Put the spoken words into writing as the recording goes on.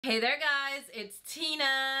Hey there guys, it's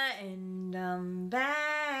Tina and I'm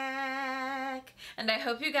back. And I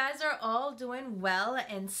hope you guys are all doing well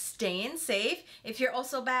and staying safe. If you're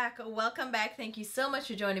also back, welcome back. Thank you so much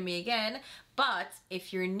for joining me again. But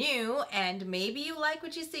if you're new and maybe you like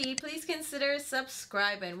what you see, please consider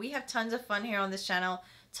subscribing. We have tons of fun here on this channel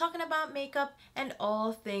talking about makeup and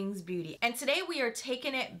all things beauty. And today we are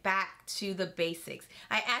taking it back to the basics.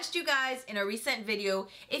 I asked you guys in a recent video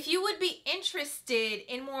if you would be interested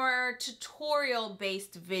in more tutorial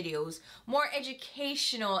based videos, more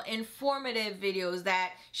educational, informative videos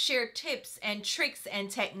that share tips and tricks and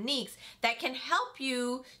techniques that can help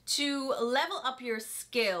you to level up your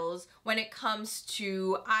skills when it comes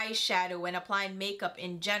to eyeshadow and applying makeup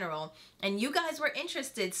in general. And you guys were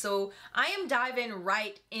interested, so I am diving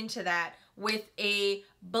right into that with a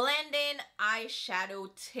blending eyeshadow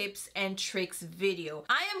tips and tricks video.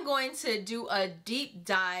 I am going to do a deep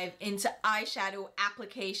dive into eyeshadow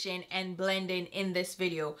application and blending in this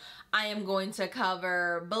video. I am going to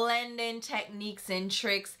cover blending techniques and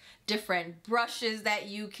tricks, different brushes that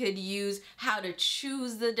you could use, how to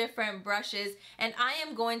choose the different brushes, and I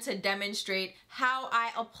am going to demonstrate how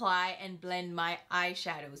I apply and blend my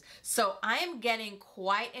eyeshadows. So I am getting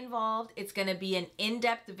quite involved. It's going to be an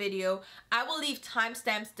in-depth video. I will leave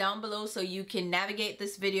timestamps down below so you can navigate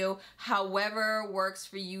this video however works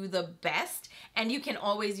for you the best, and you can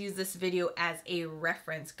always use this video as a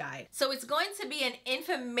reference guide. So it's going to be an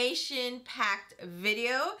information-packed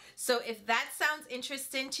video. So if that sounds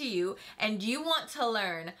interesting to you and you want to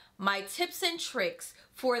learn my tips and tricks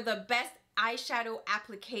for the best eyeshadow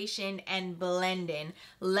application and blending,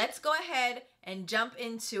 let's go ahead and jump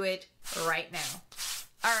into it right now.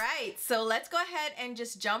 Alright, so let's go ahead and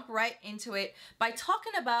just jump right into it by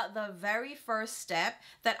talking about the very first step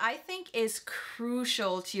that I think is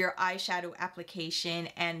crucial to your eyeshadow application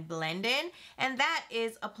and blending, and that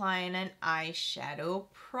is applying an eyeshadow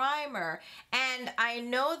primer. And I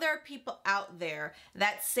know there are people out there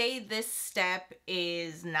that say this step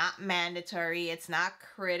is not mandatory, it's not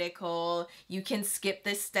critical, you can skip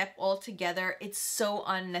this step altogether, it's so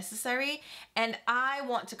unnecessary, and I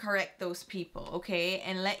want to correct those people, okay?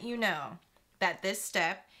 And let you know that this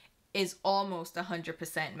step is almost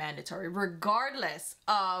 100% mandatory, regardless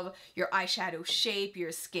of your eyeshadow shape,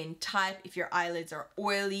 your skin type, if your eyelids are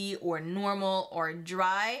oily or normal or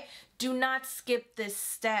dry. Do not skip this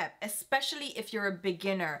step, especially if you're a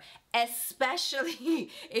beginner,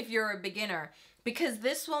 because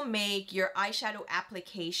this will make your eyeshadow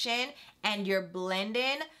application and your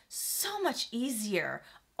blending so much easier.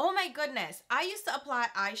 Oh my goodness, I used to apply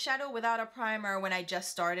eyeshadow without a primer when I just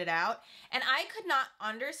started out, and I could not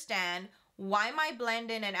understand why my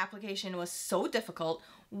blending and application was so difficult.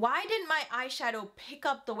 Why didn't my eyeshadow pick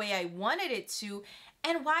up the way I wanted it to?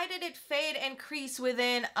 And why did it fade and crease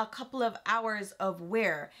within a couple of hours of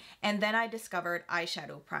wear? And then I discovered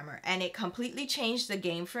eyeshadow primer, and it completely changed the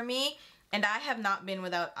game for me. And I have not been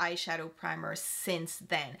without eyeshadow primer since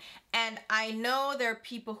then. And I know there are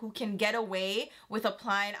people who can get away with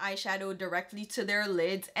applying eyeshadow directly to their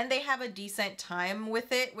lids and they have a decent time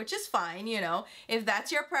with it, which is fine, you know. If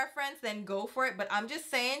that's your preference, then go for it. But I'm just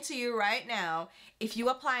saying to you right now, if you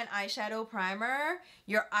apply an eyeshadow primer,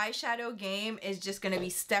 your eyeshadow game is just gonna be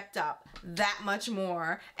stepped up that much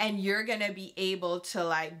more, and you're gonna be able to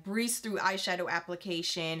like breeze through eyeshadow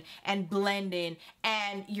application and blending,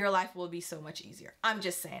 and your life will be so much easier. I'm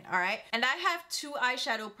just saying, all right? And I have two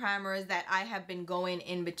eyeshadow primers that I have been going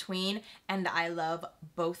in between, and I love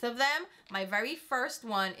both of them. My very first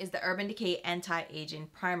one is the Urban Decay Anti-Aging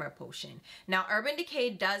Primer Potion. Now, Urban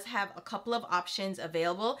Decay does have a couple of options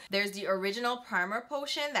available. There's the original primer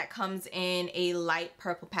potion that comes in a light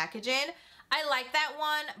purple packaging. I like that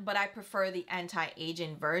one, but I prefer the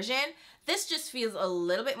anti-aging version. This just feels a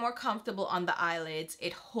little bit more comfortable on the eyelids.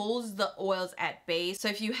 It holds the oils at bay. So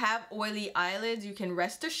if you have oily eyelids, you can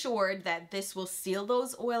rest assured that this will seal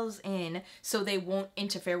those oils in so they won't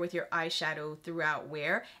interfere with your eyeshadow throughout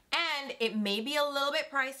wear. And it may be a little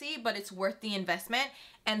bit pricey, but it's worth the investment.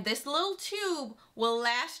 And this little tube will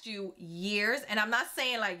last you years. And I'm not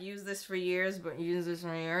saying like use this for years, but use this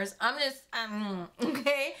for years. I'm just,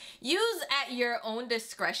 okay? Use at your own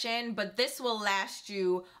discretion, but this will last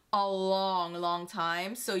you a long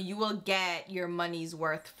time, so you will get your money's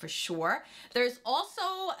worth for sure. There's also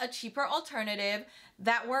a cheaper alternative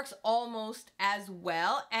that works almost as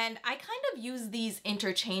well, and I kind of use these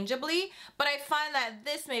interchangeably, but I find that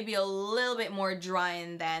this may be a little bit more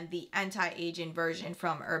drying than the anti-aging version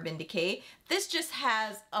from Urban Decay. This just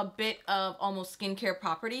has a bit of almost skincare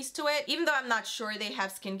properties to it, even though I'm not sure they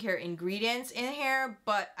have skincare ingredients in here,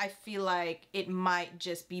 but I feel like it might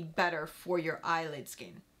just be better for your eyelid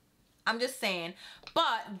skin. I'm just saying.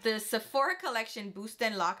 But the Sephora Collection Boost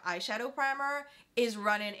and Lock Eyeshadow Primer is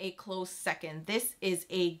running a close second. This is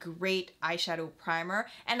a great eyeshadow primer,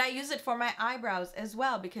 and I use it for my eyebrows as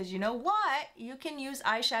well, because you know what? You can use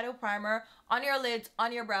eyeshadow primer on your lids,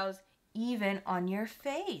 on your brows, even on your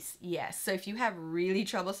face. Yes, so if you have really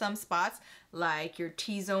troublesome spots like your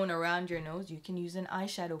T-zone around your nose, you can use an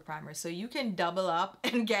eyeshadow primer. So you can double up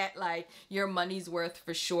and get like your money's worth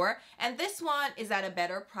for sure. And this one is at a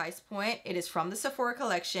better price point. It is from the Sephora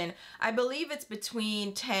collection. I believe it's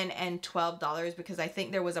between $10 and $12 because I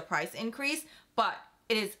think there was a price increase, but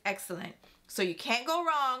it is excellent. So you can't go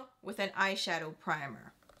wrong with an eyeshadow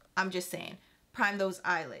primer. I'm just saying. Prime those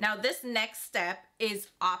eyelids. Now this next step is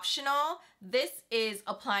optional. This is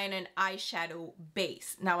applying an eyeshadow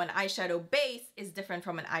base. Now an eyeshadow base is different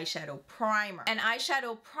from an eyeshadow primer. An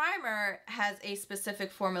eyeshadow primer has a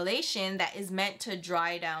specific formulation that is meant to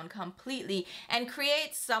dry down completely and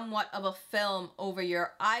create somewhat of a film over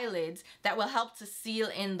your eyelids that will help to seal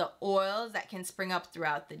in the oils that can spring up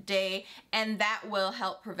throughout the day, and that will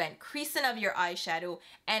help prevent creasing of your eyeshadow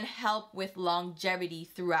and help with longevity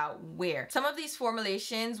throughout wear. Some of these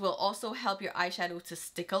formulations will also help your eyeshadow to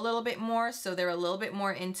stick a little bit more, so they're a little bit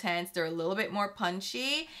more intense, they're a little bit more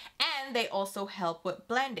punchy, and they also help with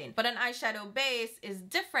blending. But an eyeshadow base is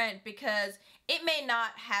different because it may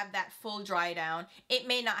not have that full dry down, it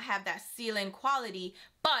may not have that sealing quality,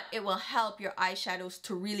 but it will help your eyeshadows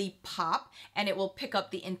to really pop, and it will pick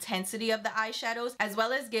up the intensity of the eyeshadows as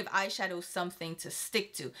well as give eyeshadows something to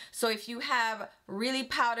stick to. So if you have really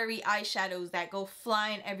powdery eyeshadows that go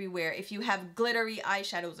flying everywhere, if you have glittery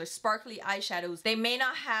eyeshadows or sparkly eyeshadows, they may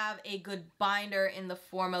not have a good binder in the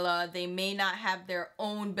formula, they may not have their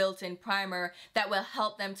own built-in primer that will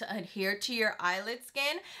help them to adhere to your eyelid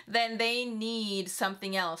skin, then they need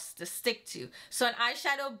something else to stick to. So an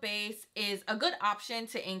eyeshadow base is a good option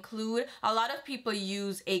to include. A lot of people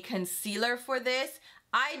use a concealer for this.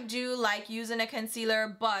 I do like using a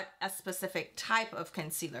concealer, but a specific type of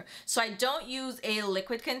concealer. So I don't use a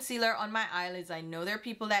liquid concealer on my eyelids. I know there are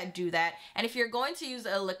people that do that. And if you're going to use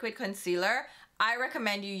a liquid concealer, I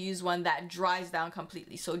recommend you use one that dries down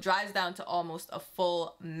completely. So dries down to almost a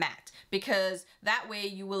full matte, because that way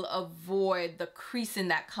you will avoid the creasing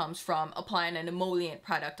that comes from applying an emollient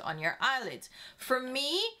product on your eyelids. For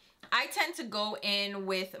me, I tend to go in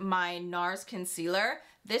with my NARS concealer.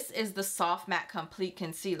 This is the Soft Matte Complete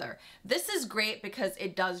Concealer. This is great because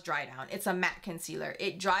it does dry down. It's a matte concealer.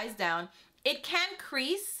 It dries down. It can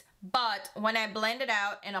crease, but when I blend it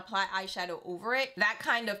out and apply eyeshadow over it, that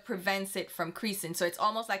kind of prevents it from creasing. So it's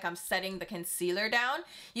almost like I'm setting the concealer down.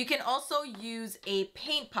 You can also use a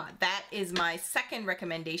paint pot. That is my second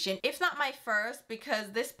recommendation, if not my first,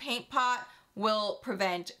 because this paint pot will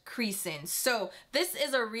prevent creasing. So this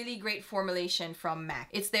is a really great formulation from MAC.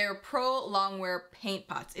 It's their Pro Longwear Paint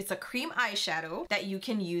Pots. It's a cream eyeshadow that you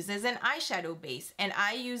can use as an eyeshadow base. And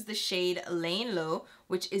I use the shade Laying Low,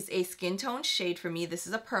 which is a skin tone shade for me. This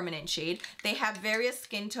is a permanent shade. They have various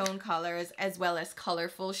skin tone colors as well as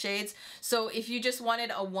colorful shades. So if you just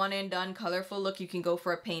wanted a one and done colorful look, you can go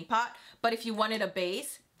for a paint pot. But if you wanted a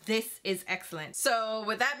base, this is excellent. So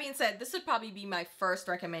with that being said, this would probably be my first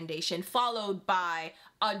recommendation, followed by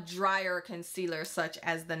a drier concealer such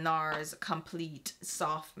as the NARS Complete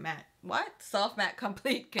Soft Matte. What? Soft Matte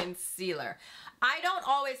Complete Concealer. I don't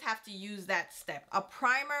always have to use that step. A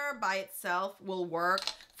primer by itself will work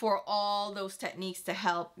for all those techniques to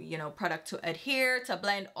help, you know, product to adhere, to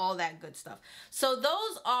blend, all that good stuff. So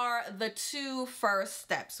those are the two first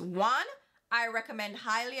steps. One, I recommend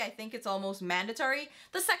highly. I think it's almost mandatory.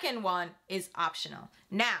 The second one is optional.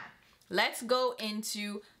 Now, let's go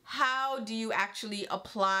into how do you actually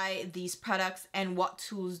apply these products and what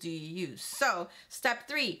tools do you use. So, step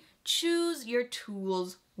 3, choose your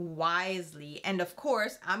tools wisely. And of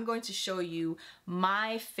course, I'm going to show you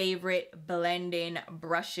my favorite blending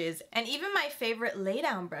brushes and even my favorite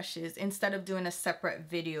laydown brushes instead of doing a separate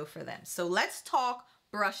video for them. So let's talk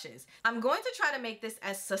brushes. I'm going to try to make this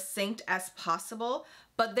as succinct as possible,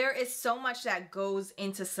 but there is so much that goes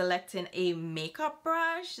into selecting a makeup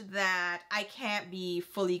brush that I can't be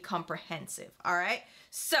fully comprehensive, all right?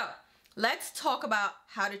 So let's talk about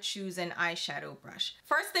how to choose an eyeshadow brush.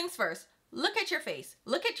 First things first, look at your face,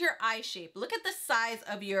 look at your eye shape, look at the size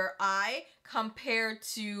of your eye compared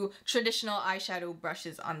to traditional eyeshadow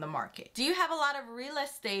brushes on the market. Do you have a lot of real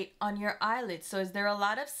estate on your eyelids? So is there a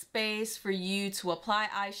lot of space for you to apply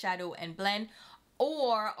eyeshadow and blend?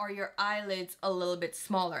 Or are your eyelids a little bit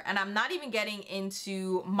smaller? And I'm not even getting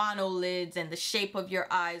into monolids and the shape of your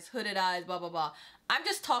eyes, hooded eyes, blah, blah, blah. I'm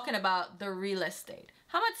just talking about the real estate.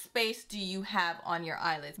 How much space do you have on your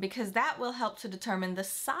eyelids? Because that will help to determine the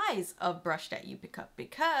size of brush that you pick up,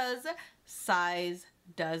 because size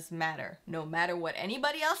does matter. No matter what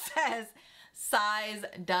anybody else says, size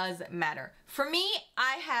does matter. For me,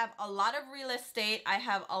 I have a lot of real estate. I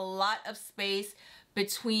have a lot of space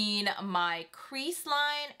between my crease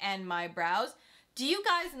line and my brows. Do you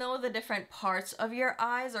guys know the different parts of your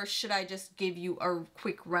eyes, or should I just give you a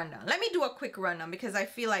quick rundown? Let me do a quick rundown because I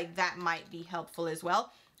feel like that might be helpful as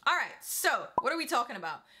well. All right, so what are we talking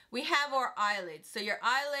about? We have our eyelids. So your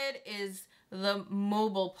eyelid is the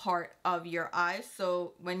mobile part of your eye.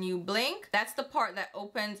 So when you blink, that's the part that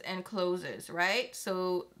opens and closes, right?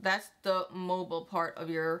 So that's the mobile part of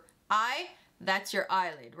your eye. That's your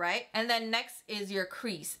eyelid, right? And then next is your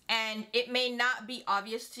crease. And it may not be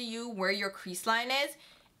obvious to you where your crease line is.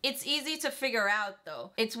 It's easy to figure out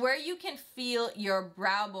though. It's where you can feel your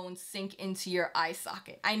brow bone sink into your eye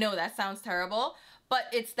socket. I know that sounds terrible, but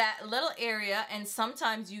it's that little area, and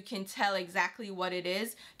sometimes you can tell exactly what it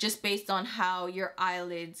is just based on how your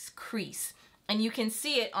eyelids crease. And you can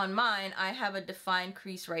see it on mine. I have a defined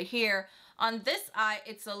crease right here. On this eye,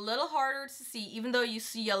 it's a little harder to see. Even though you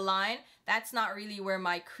see a line, that's not really where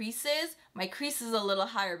my crease is. My crease is a little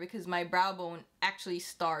higher because my brow bone actually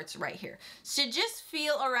starts right here. So just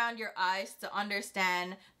feel around your eyes to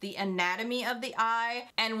understand the anatomy of the eye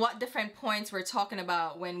and what different points we're talking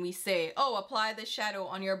about when we say, oh, apply the shadow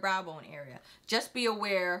on your brow bone area. Just be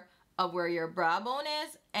aware of where your brow bone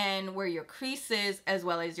is and where your crease is, as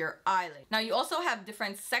well as your eyelid. Now you also have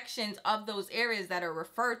different sections of those areas that are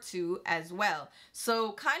referred to as well.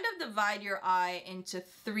 So kind of divide your eye into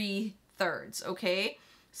 3/3, okay?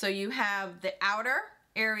 So you have the outer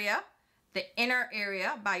area, the inner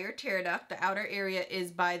area by your tear duct. The outer area is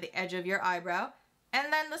by the edge of your eyebrow,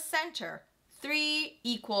 and then the center. 3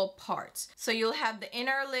 equal parts. So you'll have the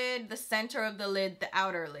inner lid, the center of the lid, the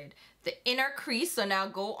outer lid. The inner crease, so now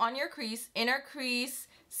go on your crease, inner crease,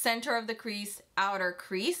 center of the crease, outer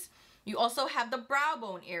crease. You also have the brow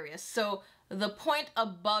bone area, so the point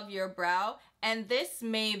above your brow, and this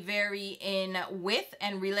may vary in width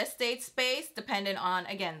and real estate space depending on,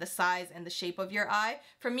 again, the size and the shape of your eye.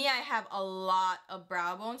 For me, I have a lot of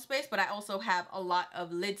brow bone space, but I also have a lot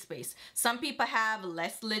of lid space. Some people have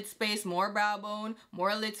less lid space, more brow bone,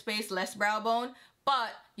 more lid space, less brow bone,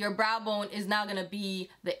 but your brow bone is now gonna be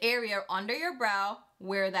the area under your brow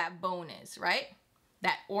where that bone is, right?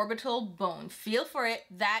 That orbital bone, feel for it,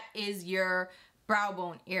 that is your brow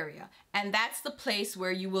bone area, and that's the place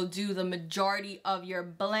where you will do the majority of your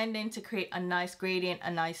blending to create a nice gradient,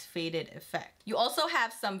 a nice faded effect. You also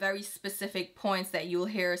have some very specific points that you'll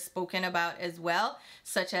hear spoken about as well,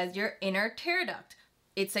 such as your inner tear duct.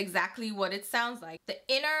 It's exactly what it sounds like. The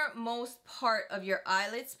innermost part of your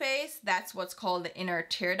eyelid space, that's what's called the inner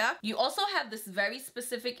tear duct. You also have this very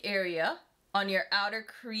specific area on your outer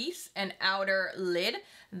crease and outer lid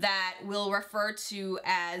that we'll refer to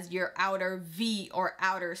as your outer V or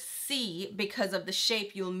outer C because of the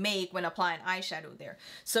shape you'll make when applying eyeshadow there.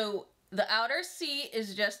 So the outer C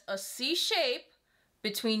is just a C shape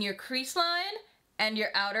between your crease line and your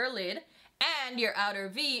outer lid, and your outer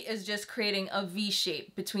V is just creating a V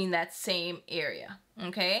shape between that same area,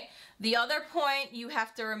 okay? The other point you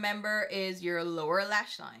have to remember is your lower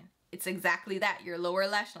lash line. It's exactly that, your lower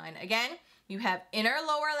lash line. Again, you have inner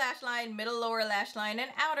lower lash line, middle lower lash line, and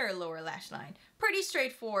outer lower lash line. Pretty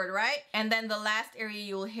straightforward, right? And then the last area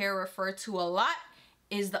you'll hear referred to a lot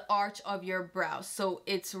is the arch of your brow. So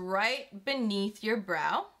it's right beneath your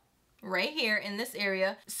brow, right here in this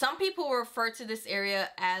area. Some people refer to this area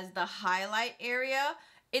as the highlight area.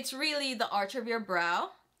 It's really the arch of your brow,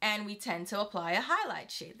 and we tend to apply a highlight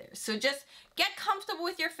shade there. So just get comfortable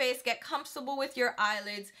with your face, get comfortable with your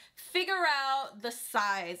eyelids, figure out the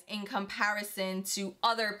size in comparison to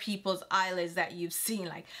other people's eyelids that you've seen.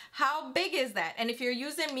 Like, how big is that? And if you're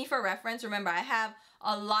using me for reference, remember I have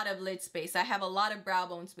a lot of lid space, I have a lot of brow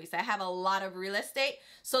bone space, I have a lot of real estate.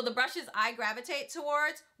 So the brushes I gravitate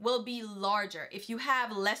towards will be larger. If you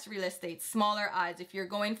have less real estate, smaller eyes, if you're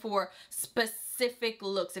going for specific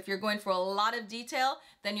looks, if you're going for a lot of detail,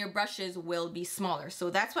 then your brushes will be smaller. So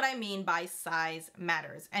that's what I mean by size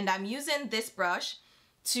matters. And I'm using this brush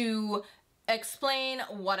to explain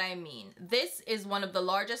what I mean. This is one of the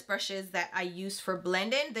largest brushes that I use for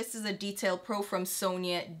blending. This is a Detail Pro from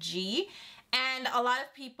Sonia G. And a lot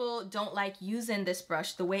of people don't like using this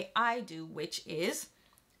brush the way I do, which is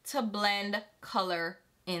to blend color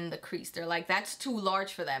in the crease. They're like, that's too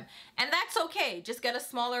large for them. And that's okay. Just get a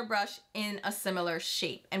smaller brush in a similar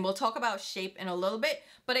shape. And we'll talk about shape in a little bit.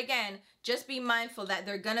 But again, just be mindful that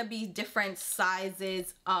there are gonna be different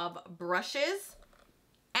sizes of brushes,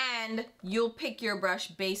 and you'll pick your brush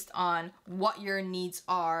based on what your needs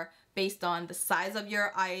are, based on the size of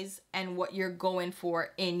your eyes and what you're going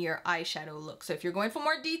for in your eyeshadow look. So if you're going for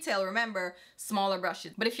more detail, remember, smaller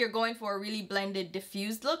brushes. But if you're going for a really blended,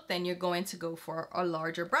 diffused look, then you're going to go for a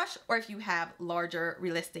larger brush, or if you have larger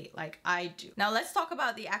real estate like I do. Now let's talk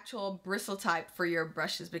about the actual bristle type for your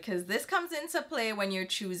brushes, because this comes into play when you're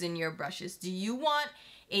choosing your brushes. Do you want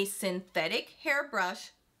a synthetic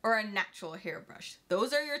hairbrush or a natural hairbrush?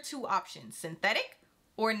 Those are your two options, synthetic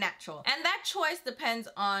or natural. And that choice depends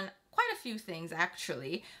on quite a few things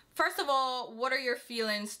actually. First of all, what are your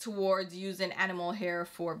feelings towards using animal hair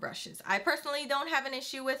for brushes? I personally don't have an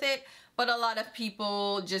issue with it, but a lot of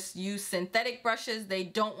people just use synthetic brushes. They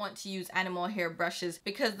don't want to use animal hair brushes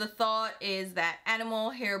because the thought is that animal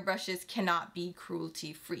hair brushes cannot be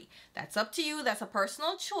cruelty free. That's up to you. That's a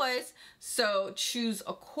personal choice. So choose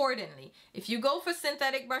accordingly. If you go for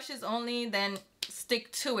synthetic brushes only, then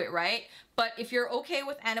stick to it, right? But if you're okay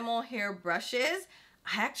with animal hair brushes,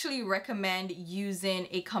 I actually recommend using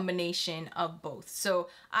a combination of both. So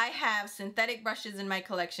I have synthetic brushes in my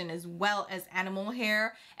collection as well as animal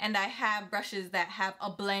hair, and I have brushes that have a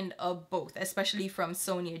blend of both, especially from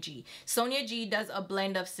Sonia G. Sonia G does a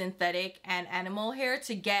blend of synthetic and animal hair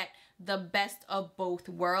to get the best of both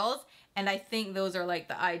worlds, and I think those are like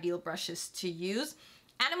the ideal brushes to use.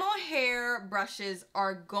 Animal hair brushes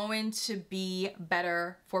are going to be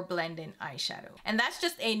better for blending eyeshadow. And that's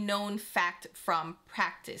just a known fact from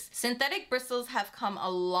practice. Synthetic bristles have come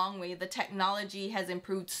a long way. The technology has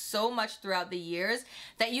improved so much throughout the years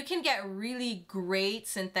that you can get really great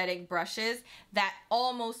synthetic brushes that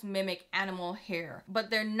almost mimic animal hair,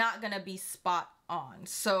 but they're not gonna be spot on.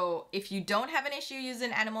 So if you don't have an issue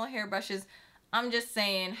using animal hair brushes, I'm just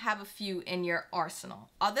saying have a few in your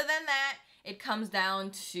arsenal. Other than that, it comes down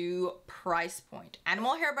to price point.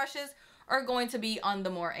 Animal hair brushes are going to be on the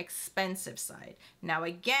more expensive side. Now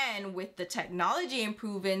again, with the technology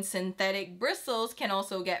improving, synthetic bristles can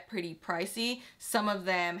also get pretty pricey. Some of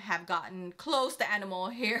them have gotten close to animal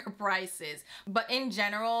hair prices. But in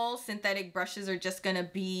general, synthetic brushes are just gonna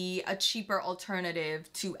be a cheaper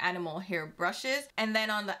alternative to animal hair brushes. And then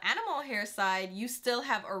on the animal hair side, you still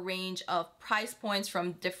have a range of price points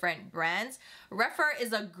from different brands. Rephr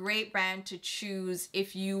is a great brand to choose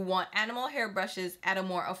if you want animal hair brushes at a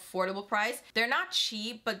more affordable price. They're not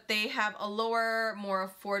cheap, but they have a lower, more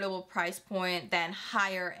affordable price point than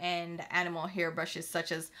higher end animal hair brushes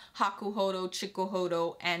such as Hakuhodo,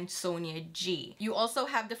 Chikuhodo, and Sonia G. You also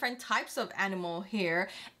have different types of animal hair,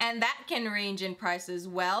 and that can range in price as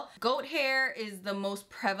well. Goat hair is the most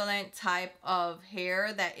prevalent type of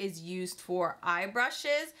hair that is used for eye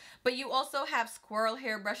brushes, but you also have squirrel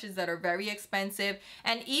hair brushes that are very expensive.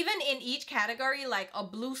 And even in each category, like a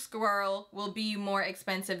blue squirrel will be more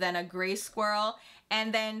expensive than a gray squirrel.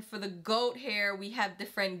 And then for the goat hair, we have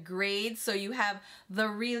different grades. So you have the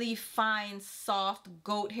really fine, soft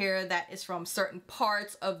goat hair that is from certain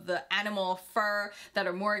parts of the animal fur that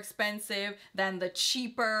are more expensive than the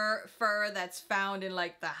cheaper fur that's found in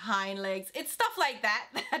like the hind legs. It's stuff like that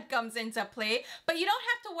that comes into play, but you don't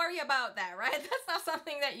have to worry about that, right? That's not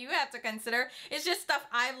something that you have to consider. It's just stuff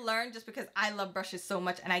I've learned just because I love brushes so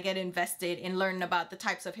much and I get invested in learning about the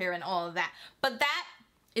types of hair and all of that. But that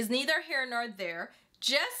is neither here nor there.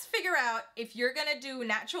 Just figure out if you're gonna do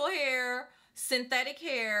natural hair, synthetic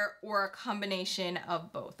hair, or a combination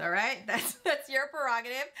of both, all right? That's your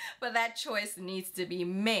prerogative, but that choice needs to be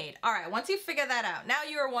made. All right, once you figure that out, now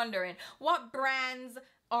you're wondering, what brands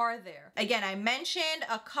are there? Again, I mentioned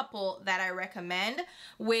a couple that I recommend,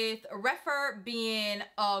 with Rephr being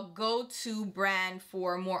a go-to brand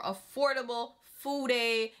for more affordable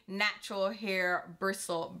Fude natural hair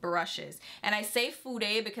bristle brushes. And I say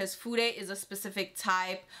Fude because Fude is a specific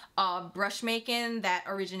type of brush making that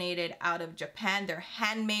originated out of Japan. They're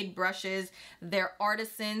handmade brushes. They're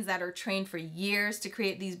artisans that are trained for years to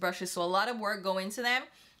create these brushes, so a lot of work go into them.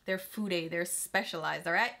 They're Fude, they're specialized,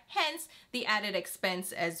 all right? Hence the added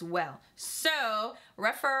expense as well. So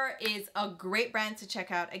Rephr is a great brand to check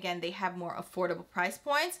out. Again, they have more affordable price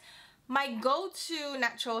points. My go-to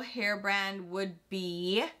natural hair brand would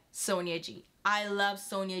be Sonia G. I love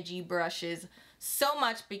Sonia G brushes so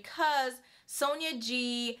much because Sonia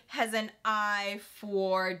G has an eye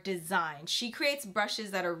for design. She creates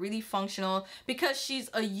brushes that are really functional because she's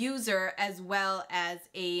a user as well as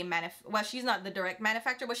a well, she's not the direct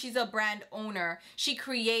manufacturer, but she's a brand owner. She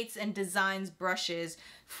creates and designs brushes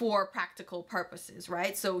for practical purposes,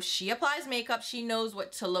 right? So she applies makeup, she knows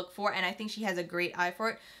what to look for, and I think she has a great eye for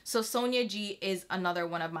it. So Sonia G is another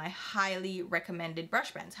one of my highly recommended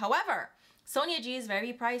brush brands. However, Sonia G is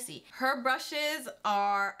very pricey. Her brushes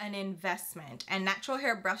are an investment, and natural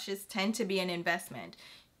hair brushes tend to be an investment.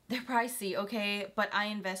 They're pricey, okay, but I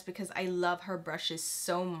invest because I love her brushes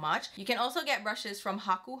so much. You can also get brushes from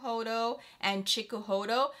Hakuhodo and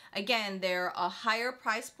Chikuhodo. Again, they're a higher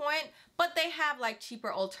price point, but they have like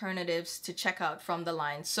cheaper alternatives to check out from the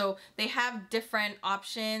line. So they have different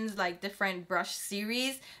options, like different brush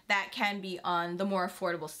series that can be on the more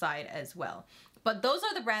affordable side as well. But those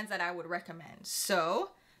are the brands that I would recommend. So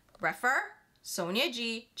Rephr, Sonia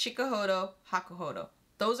G, Chikuhodo, Hakuhodo.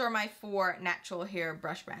 Those are my 4 natural hair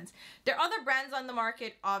brush brands. There are other brands on the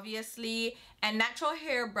market, obviously, and natural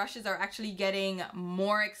hair brushes are actually getting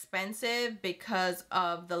more expensive because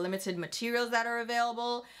of the limited materials that are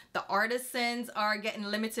available. The artisans are getting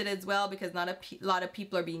limited as well because not a lot of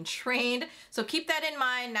people are being trained. So keep that in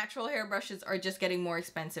mind. Natural hair brushes are just getting more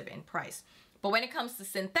expensive in price. But when it comes to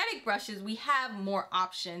synthetic brushes, we have more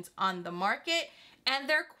options on the market. And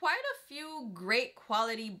there are quite a few great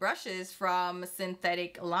quality brushes from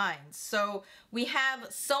synthetic lines. So we have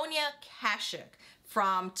Sonia Kashuk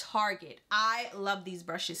from Target. I love these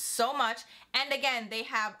brushes so much. And again, they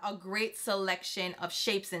have a great selection of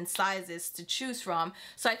shapes and sizes to choose from.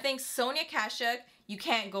 So I think Sonia Kashuk, you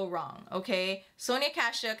can't go wrong, okay? Sonia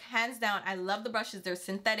Kashuk, hands down, I love the brushes. They're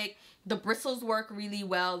synthetic. The bristles work really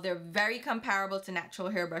well. They're very comparable to natural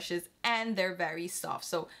hair brushes, and they're very soft.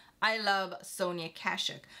 So I love Sonia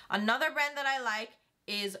Kashuk. Another brand that I like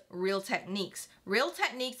is Real Techniques. Real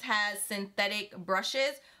Techniques has synthetic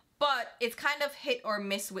brushes, but it's kind of hit or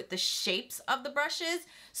miss with the shapes of the brushes.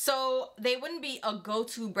 So they wouldn't be a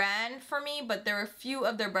go-to brand for me, but there are a few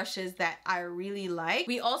of their brushes that I really like.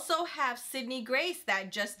 We also have Sydney Grace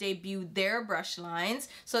that just debuted their brush lines.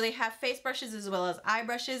 So they have face brushes as well as eye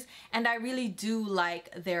brushes, and I really do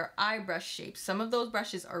like their eye brush shapes. Some of those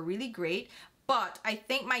brushes are really great. But I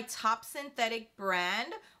think my top synthetic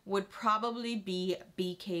brand would probably be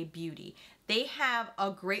BK Beauty. They have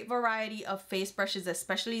a great variety of face brushes,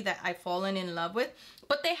 especially that I've fallen in love with,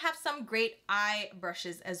 but they have some great eye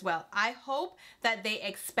brushes as well. I hope that they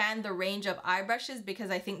expand the range of eye brushes because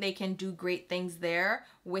I think they can do great things there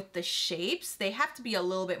with the shapes. They have to be a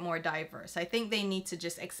little bit more diverse. I think they need to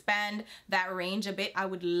just expand that range a bit. I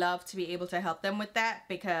would love to be able to help them with that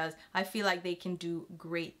because I feel like they can do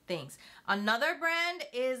great things. Another brand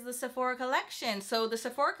is the Sephora collection. So the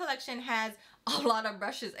Sephora collection has a lot of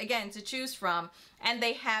brushes, again, to choose from, and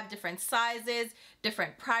they have different sizes,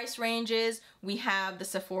 different price ranges. We have the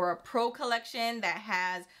Sephora Pro collection that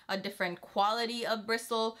has a different quality of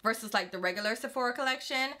bristle versus like the regular Sephora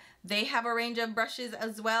collection. They have a range of brushes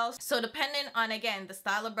as well. So depending on, again, the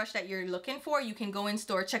style of brush that you're looking for, you can go in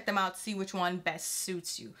store, check them out, see which one best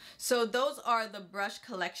suits you. So those are the brush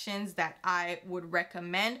collections that I would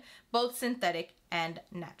recommend, both synthetic and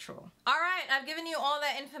natural. All right, I've given you all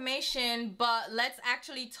that information, but let's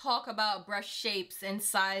actually talk about brush shapes and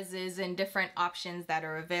sizes and different options that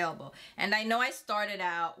are available. And I know I started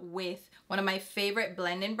out with one of my favorite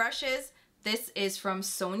blending brushes. This is from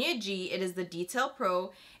Sonia G. It is the Detail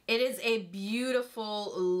Pro. It is a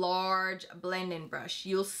beautiful, large blending brush.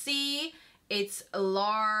 You'll see it's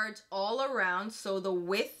large all around, so the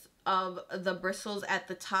width of the bristles at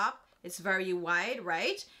the top is very wide,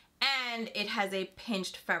 right? And it has a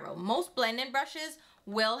pinched ferrule. Most blending brushes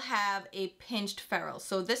will have a pinched ferrule.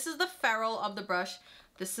 So this is the ferrule of the brush.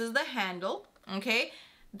 This is the handle, okay?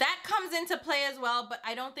 That comes into play as well, but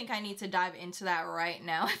I don't think I need to dive into that right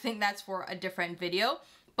now. I think that's for a different video.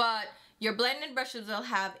 But your blending brushes will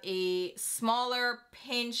have a smaller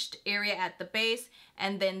pinched area at the base,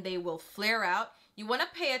 and then they will flare out. You want to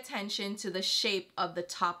pay attention to the shape of the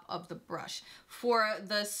top of the brush. For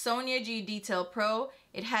the Sonia G Detail Pro,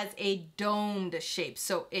 it has a domed shape.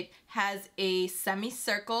 So it has a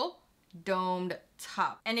semicircle domed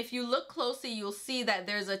top. And if you look closely, you'll see that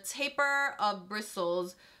there's a taper of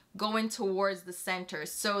bristles going towards the center.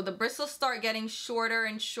 So the bristles start getting shorter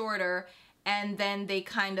and shorter, and then they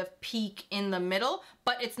kind of peak in the middle,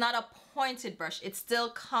 but it's not a pointed brush, it still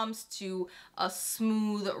comes to a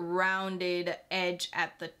smooth, rounded edge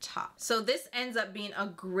at the top. So this ends up being a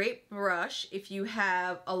great brush if you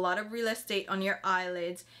have a lot of real estate on your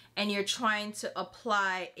eyelids and you're trying to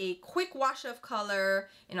apply a quick wash of color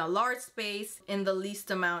in a large space in the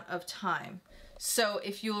least amount of time. So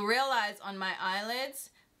if you'll realize on my eyelids,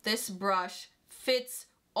 this brush fits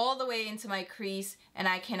all the way into my crease and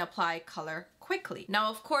I can apply color quickly. Now,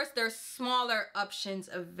 of course, there's smaller options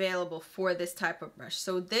available for this type of brush.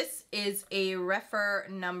 So this is a Rephr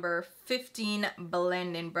number 15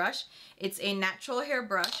 blending brush. It's a natural hair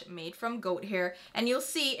brush made from goat hair, and you'll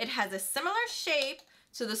see it has a similar shape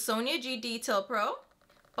to the Sonia G Detail Pro,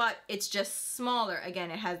 but it's just smaller. Again,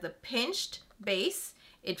 it has the pinched base,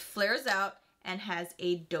 it flares out, and has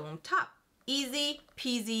a dome top. Easy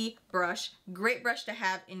peasy brush, great brush to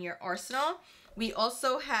have in your arsenal. We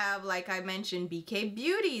also have, like I mentioned, BK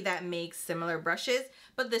Beauty that makes similar brushes,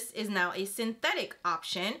 but this is now a synthetic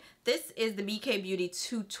option. This is the BK Beauty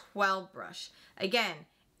 212 brush. Again,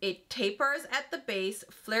 it tapers at the base,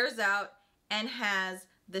 flares out, and has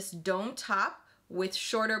this dome top with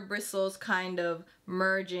shorter bristles kind of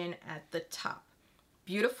merging at the top.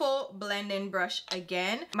 Beautiful blend-in brush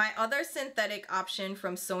again. My other synthetic option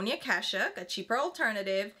from Sonia Kashuk, a cheaper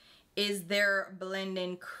alternative, is their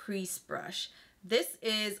blend-in crease brush. This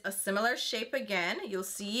is a similar shape again. You'll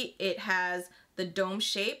see it has the dome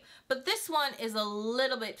shape, but this one is a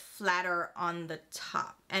little bit flatter on the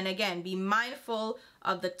top. And again, be mindful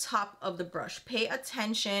of the top of the brush. Pay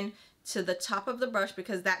attention to the top of the brush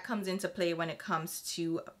because that comes into play when it comes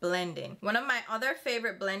to blending. One of my other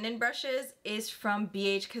favorite blending brushes is from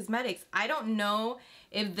BH Cosmetics. I don't know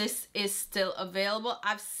if this is still available.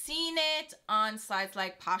 I've seen it on sites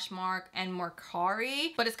like Poshmark and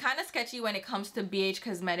Mercari, but it's kind of sketchy when it comes to BH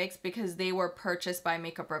Cosmetics because they were purchased by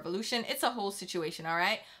Makeup Revolution. It's a whole situation, all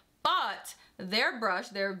right? But their brush,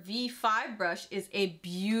 their V5 brush, is a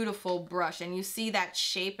beautiful brush, and you see that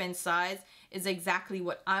shape and size is exactly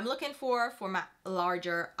what I'm looking for my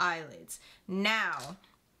larger eyelids. Now,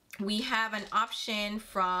 we have an option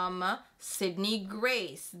from Sydney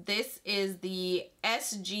Grace. This is the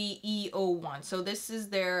SGE01. So this is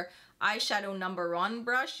their eyeshadow number 1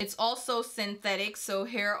 brush. It's also synthetic, so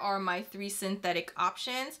here are my 3 synthetic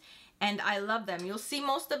options, and I love them. You'll see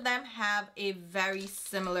most of them have a very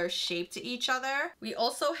similar shape to each other. We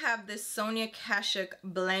also have this Sonia Kashuk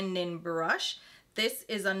blend-in brush. This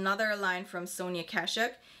is another line from Sonia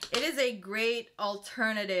Kashuk. It is a great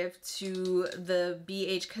alternative to the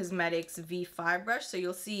BH Cosmetics V5 brush. So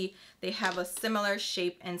you'll see they have a similar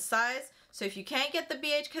shape and size. So if you can't get the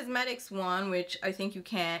BH Cosmetics one, which I think you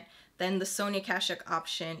can't, then the Sonia Kashuk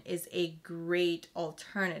option is a great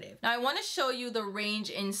alternative. Now I want to show you the range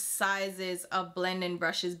in sizes of blend-in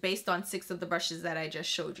brushes based on 6 of the brushes that I just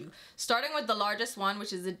showed you. Starting with the largest one,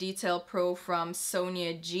 which is the Detail Pro from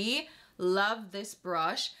Sonia G. Love this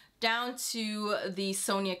brush, down to the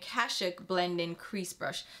Sonia Kashuk blend-in crease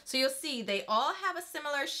brush. So you'll see they all have a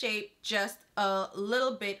similar shape, just a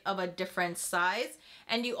little bit of a different size.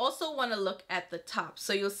 And you also want to look at the top.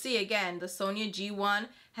 So you'll see again, the Sonia G1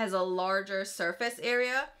 has a larger surface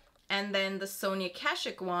area, and then the Sonia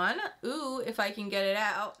Kashuk one, ooh, if I can get it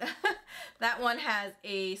out, that one has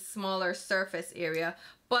a smaller surface area.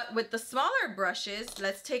 But with the smaller brushes,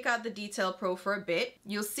 let's take out the Detail Pro for a bit.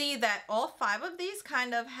 You'll see that all 5 of these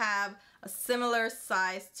kind of have a similar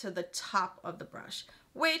size to the top of the brush,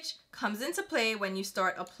 which comes into play when you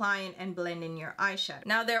start applying and blending your eyeshadow.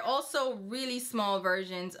 Now, there are also really small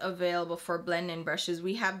versions available for blend-in brushes.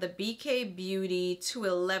 We have the BK Beauty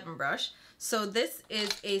 211 brush. So this is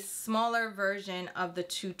a smaller version of the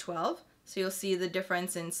 212. So you'll see the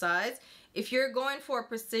difference in size. If you're going for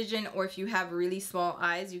precision or if you have really small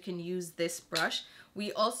eyes, you can use this brush.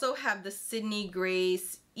 We also have the Sydney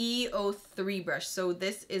Grace E03 brush. So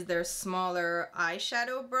this is their smaller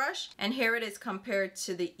eyeshadow brush. And here it is compared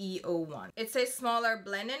to the E01. It's a smaller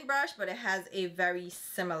blend-in brush, but it has a very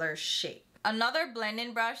similar shape. Another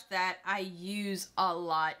blend-in brush that I use a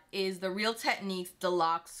lot is the Real Techniques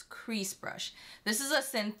Deluxe Crease Brush. This is a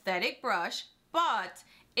synthetic brush, but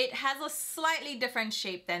it has a slightly different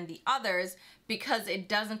shape than the others because it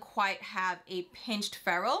doesn't quite have a pinched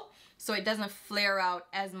ferrule, so it doesn't flare out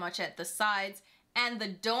as much at the sides, and the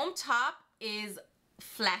dome top is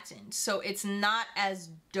flattened, so it's not as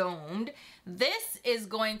domed. This is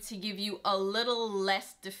going to give you a little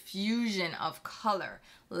less diffusion of color.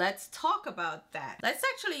 Let's talk about that. Let's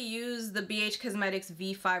actually use the BH Cosmetics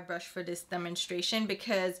V5 brush for this demonstration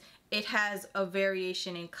because it has a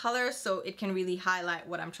variation in color, so it can really highlight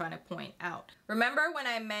what I'm trying to point out. Remember when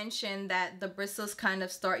I mentioned that the bristles kind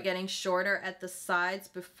of start getting shorter at the sides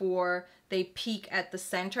before they peak at the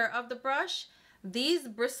center of the brush? These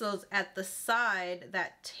bristles at the side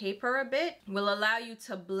that taper a bit will allow you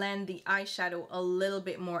to blend the eyeshadow a little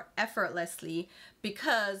bit more effortlessly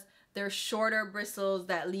because they're shorter bristles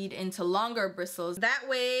that lead into longer bristles. That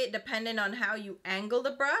way, depending on how you angle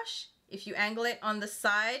the brush, if you angle it on the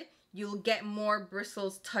side, you'll get more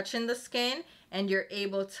bristles touching the skin and you're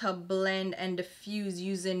able to blend and diffuse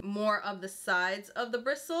using more of the sides of the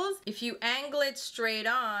bristles. If you angle it straight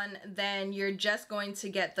on, then you're just going to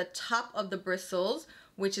get the top of the bristles,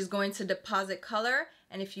 which is going to deposit color.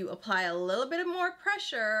 And if you apply a little bit more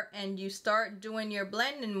pressure and you start doing your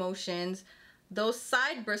blending motions, those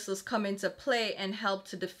side bristles come into play and help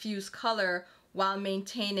to diffuse color while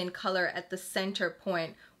maintaining color at the center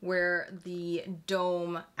point where the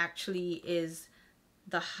dome actually is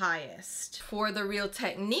the highest. For the Real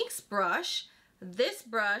Techniques brush, this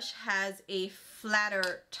brush has a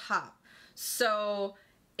flatter top, so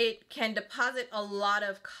it can deposit a lot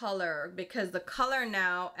of color because the color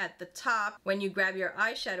now at the top, when you grab your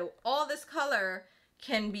eyeshadow, all this color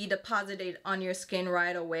can be deposited on your skin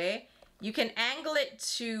right away. You can angle it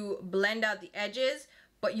to blend out the edges,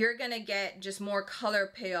 but you're gonna get just more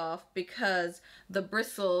color payoff because the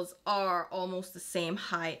bristles are almost the same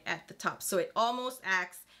height at the top. So it almost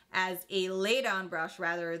acts as a lay down brush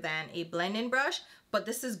rather than a blending brush, but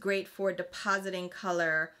this is great for depositing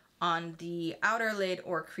color on the outer lid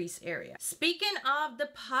or crease area. Speaking of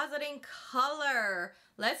depositing color,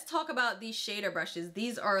 let's talk about these shader brushes.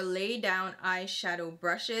 These are lay down eyeshadow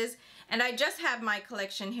brushes, and I just have my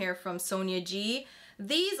collection here from Sonia G.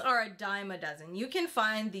 These are a dime a dozen. You can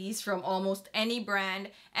find these from almost any brand,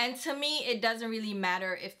 and to me it doesn't really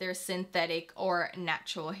matter if they're synthetic or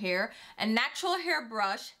natural hair. A natural hair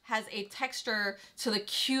brush has a texture to the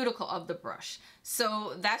cuticle of the brush,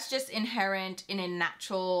 so that's just inherent in a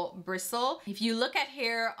natural bristle. If you look at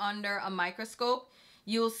hair under a microscope,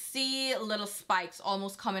 you'll see little spikes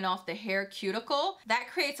almost coming off the hair cuticle. That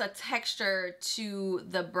creates a texture to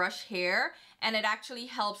the brush hair, and it actually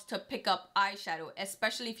helps to pick up eyeshadow,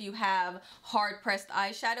 especially if you have hard pressed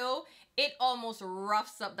eyeshadow. It almost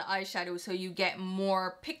roughs up the eyeshadow so you get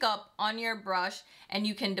more pickup on your brush and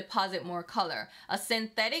you can deposit more color. A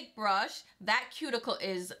synthetic brush, that cuticle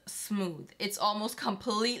is smooth. It's almost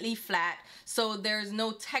completely flat, so there's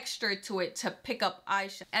no texture to it to pick up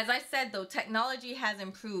eyeshadow. As I said though, technology has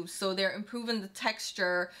improved, so they're improving the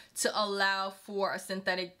texture to allow for a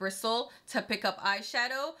synthetic bristle to pick up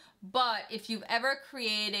eyeshadow. But if you've ever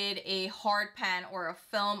created a hard pan or a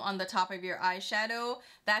film on the top of your eyeshadow,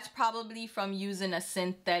 that's probably from using a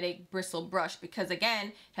synthetic bristle brush, because again,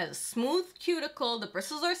 it has a smooth cuticle, the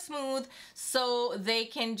bristles are smooth, so they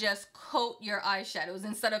can just coat your eyeshadows.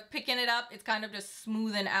 Instead of picking it up, it's kind of just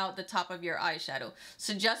smoothing out the top of your eyeshadow.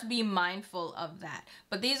 So just be mindful of that.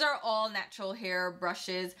 But these are all natural hair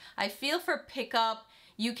brushes. I feel for pickup,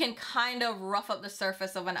 you can kind of rough up the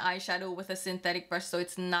surface of an eyeshadow with a synthetic brush, so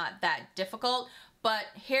it's not that difficult. But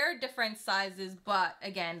hair different sizes, but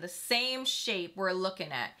again, the same shape we're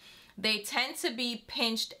looking at. They tend to be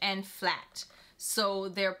pinched and flat. So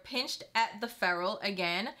they're pinched at the ferrule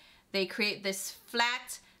again. They create this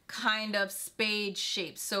flat kind of spade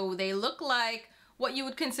shape. So they look like what you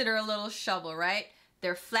would consider a little shovel, right?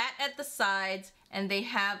 They're flat at the sides and they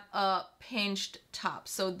have a pinched top.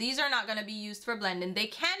 So these are not gonna be used for blending. They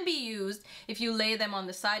can be used if you lay them on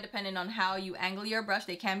the side, depending on how you angle your brush.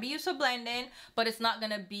 They can be used for blending, but it's not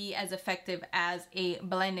gonna be as effective as a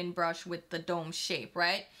blending brush with the dome shape,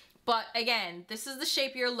 right? But again, this is the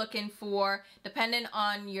shape you're looking for. Depending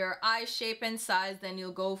on your eye shape and size, then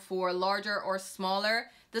you'll go for larger or smaller.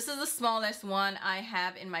 This is the smallest one I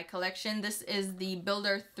have in my collection. This is the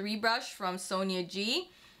Builder 3 brush from Sonia G.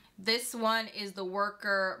 This one is the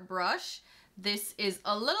Worker brush. This is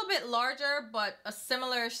a little bit larger, but a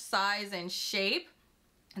similar size and shape.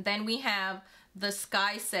 And then we have the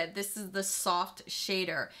Sky Set. This is the soft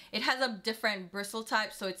shader. It has a different bristle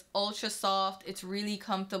type, so it's ultra soft. It's really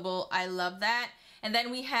comfortable. I love that. And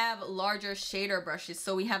then we have larger shader brushes.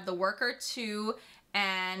 So we have the Worker 2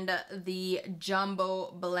 and the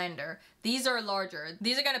Jumbo Blender. These are larger.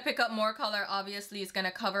 These are gonna pick up more color. Obviously, it's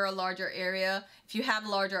gonna cover a larger area. If you have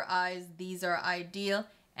larger eyes, these are ideal.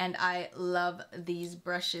 And I love these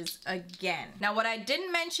brushes again. Now, what I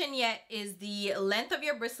didn't mention yet is the length of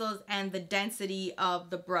your bristles and the density of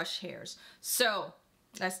the brush hairs. So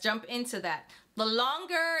let's jump into that. The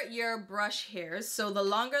longer your brush hairs, so the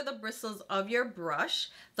longer the bristles of your brush,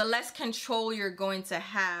 the less control you're going to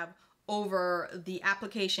have over the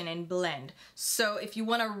application and blend. So if you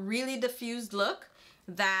want a really diffused look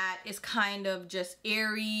that is kind of just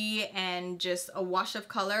airy and just a wash of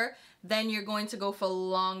color, then you're going to go for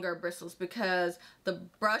longer bristles, because the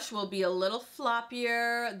brush will be a little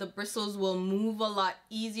floppier, the bristles will move a lot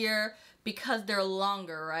easier because they're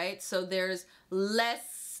longer, right? So there's less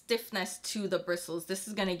stiffness to the bristles. This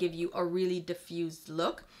is going to give you a really diffused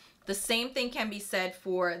look. The same thing can be said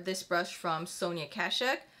for this brush from Sonia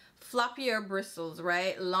Kashuk. Floppier bristles,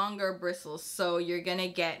 right? Longer bristles, so you're gonna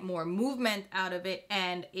get more movement out of it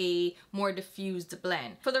and a more diffused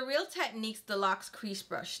blend. For the Real Techniques Deluxe Crease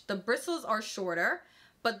Brush, the bristles are shorter,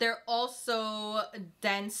 but they're also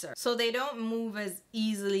denser, so they don't move as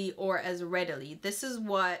easily or as readily. This is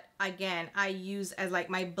what, again, I use as like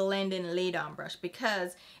my blend and lay down brush,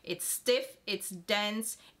 because it's stiff, it's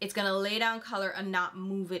dense, it's gonna lay down color and not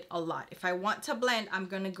move it a lot. If I want to blend, I'm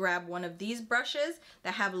gonna grab one of these brushes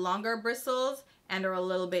that have longer bristles and are a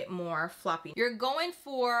little bit more floppy. You're going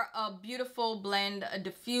for a beautiful blend, a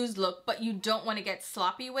diffused look, but you don't want to get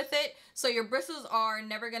sloppy with it. So your bristles are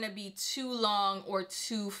never gonna be too long or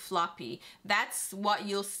too floppy. That's what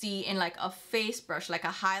you'll see in like a face brush, like a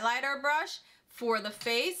highlighter brush for the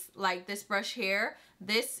face, like this brush here.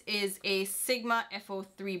 This is a Sigma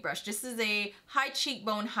FO3 brush. This is a high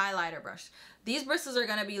cheekbone highlighter brush. These bristles are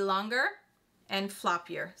gonna be longer and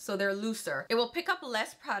floppier, so they're looser. It will pick up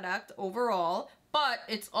less product overall, but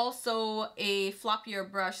it's also a floppier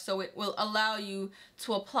brush, so it will allow you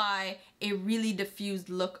to apply a really diffused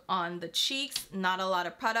look on the cheeks. Not a lot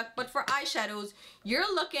of product, but for eyeshadows,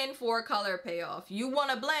 you're looking for color payoff. You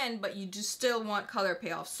want to blend, but you just still want color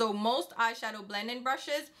payoff. So most eyeshadow blending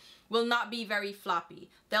brushes will not be very floppy.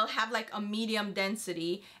 They'll have like a medium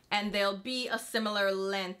density, and they'll be a similar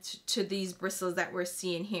length to these bristles that we're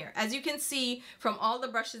seeing here. As you can see from all the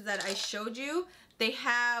brushes that I showed you, they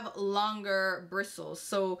have longer bristles,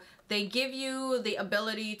 so they give you the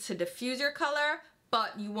ability to diffuse your color,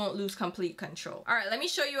 but you won't lose complete control. All right, let me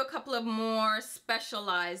show you a couple of more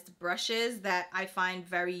specialized brushes that I find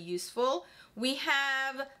very useful. We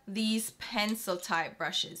have these pencil type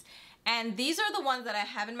brushes, and these are the ones that I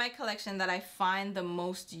have in my collection that I find the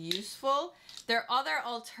most useful. There are other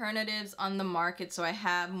alternatives on the market, so I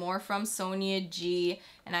have more from Sonia G,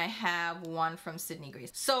 and I have one from Sydney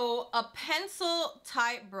Grace. So a pencil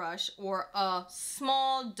type brush or a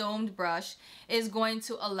small domed brush is going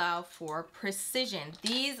to allow for precision.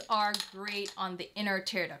 These are great on the inner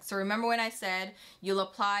tear duct. So remember when I said you'll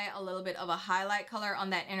apply a little bit of a highlight color on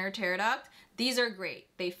that inner tear duct? These are great.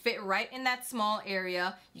 They fit right in that small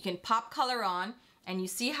area. You can pop color on, and you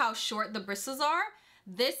see how short the bristles are?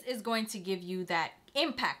 This is going to give you that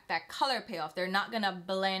impact, that color payoff. They're not gonna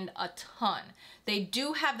blend a ton. They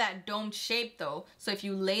do have that domed shape though, so if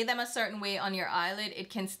you lay them a certain way on your eyelid, it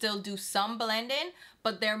can still do some blending,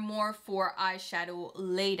 but they're more for eyeshadow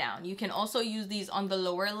lay down. You can also use these on the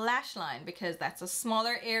lower lash line because that's a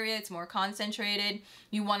smaller area, it's more concentrated.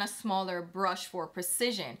 You want a smaller brush for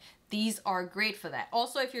precision. These are great for that.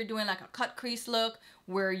 Also, if you're doing like a cut crease look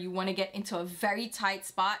where you want to get into a very tight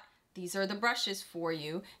spot, these are the brushes for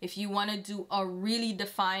you. If you want to do a really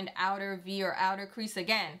defined outer V or outer crease,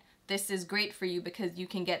 again, this is great for you because you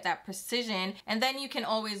can get that precision, and then you can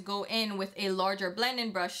always go in with a larger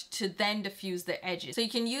blending brush to then diffuse the edges. So you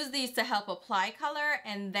can use these to help apply color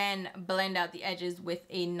and then blend out the edges with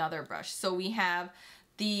another brush. So we have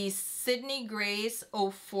the Sydney Grace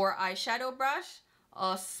 04 eyeshadow brush,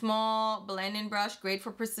 a small blending brush, great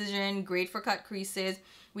for precision, great for cut creases.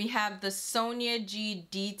 We have the Sonia G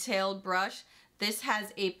detailed brush. This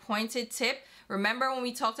has a pointed tip. Remember when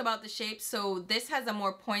we talked about the shape? So this has a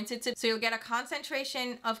more pointed tip. So you'll get a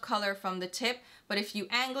concentration of color from the tip, but if you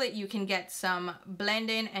angle it, you can get some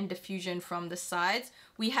blending and diffusion from the sides.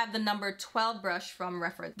 We have the number 12 brush from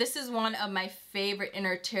Rephr. This is one of my favorite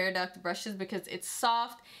inner tear duct brushes because it's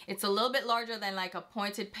soft. It's a little bit larger than like a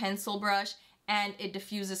pointed pencil brush, and it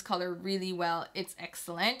diffuses color really well. It's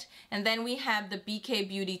excellent. And then we have the BK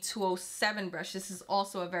Beauty 207 brush. This is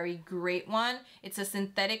also a very great one. It's a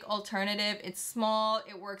synthetic alternative. It's small,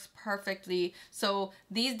 it works perfectly. So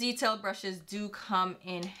these detailed brushes do come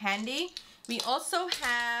in handy. We also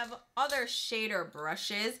have other shader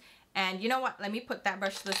brushes. And you know what? Let me put that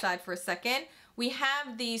brush to the side for a second. We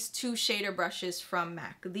have these two shader brushes from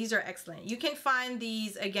MAC. These are excellent. You can find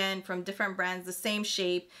these again from different brands, the same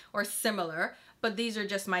shape or similar, but these are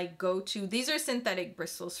just my go-to. These are synthetic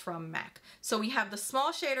bristles from MAC. So we have the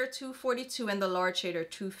small shader 242 and the large shader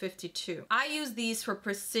 252. I use these for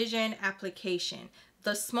precision application.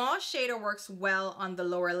 The small shader works well on the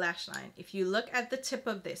lower lash line. If you look at the tip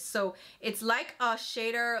of this, so it's like a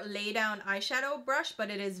shader lay down eyeshadow brush, but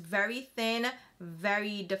it is very thin,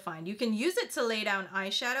 very defined. You can use it to lay down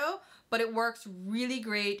eyeshadow, but it works really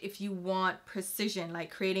great if you want precision, like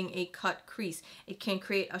creating a cut crease. It can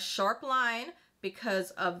create a sharp line because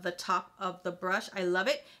of the top of the brush. I love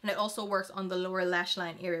it. And it also works on the lower lash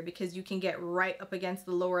line area because you can get right up against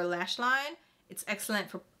the lower lash line. It's excellent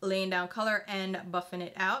for laying down color and buffing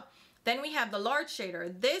it out. Then we have the large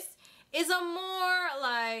shader. This is a more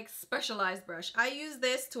like specialized brush. I use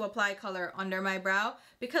this to apply color under my brow.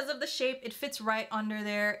 Because of the shape, it fits right under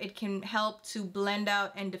there. It can help to blend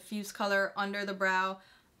out and diffuse color under the brow.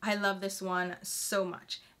 I love this one so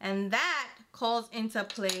much. And that calls into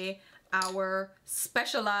play our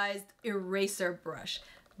specialized eraser brush.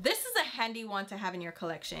 This is a handy one to have in your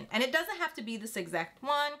collection, and it doesn't have to be this exact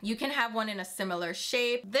one. You can have one in a similar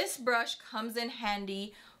shape. This brush comes in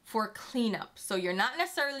handy for cleanup, so you're not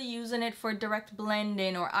necessarily using it for direct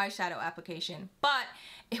blending or eyeshadow application, but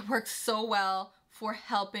it works so well for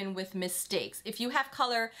helping with mistakes. If you have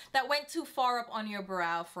color that went too far up on your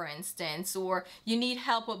brow, for instance, or you need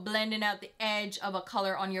help with blending out the edge of a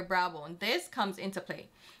color on your brow bone, this comes into play.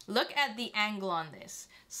 Look at the angle on this.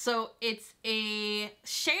 So it's a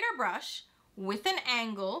shader brush with an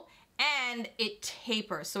angle, and it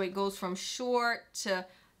tapers. So it goes from short to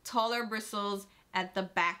taller bristles at the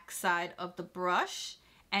back side of the brush,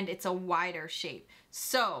 and it's a wider shape.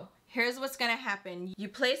 So here's what's gonna happen. You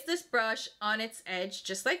place this brush on its edge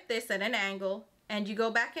just like this at an angle, and you go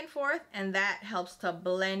back and forth, and that helps to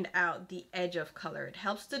blend out the edge of color. It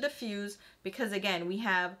helps to diffuse because, again, we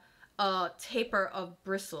have a taper of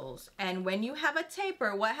bristles, and when you have a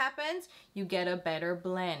taper, what happens? You get a better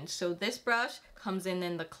blend. So this brush comes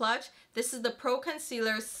in the clutch. This is the Pro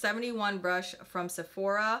Concealer 71 brush from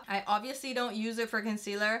Sephora. I obviously don't use it for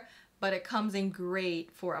concealer, but it comes in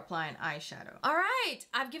great for applying eyeshadow. All right,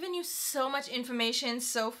 I've given you so much information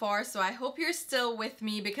so far, so I hope you're still with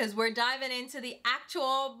me because we're diving into the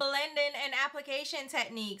actual blending and application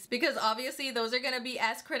techniques, because obviously those are gonna be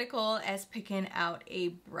as critical as picking out a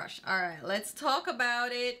brush. All right, let's talk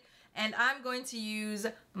about it. And I'm going to use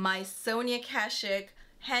my Sonia Kashuk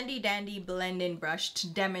handy dandy blending brush to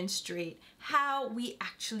demonstrate how we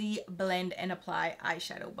actually blend and apply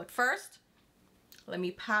eyeshadow. But first, let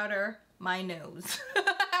me powder my nose.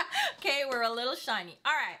 Okay, we're a little shiny.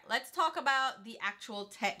 All right, let's talk about the actual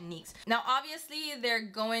techniques. Now, obviously, there are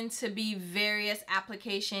going to be various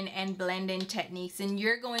application and blending techniques, and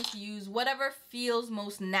you're going to use whatever feels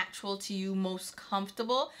most natural to you, most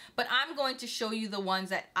comfortable, but I'm going to show you the ones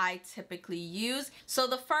that I typically use. So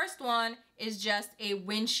the first one is just a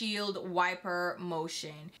windshield wiper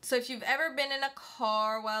motion. So if you've ever been in a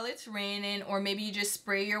car while it's raining, or maybe you just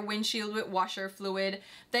spray your windshield with washer fluid,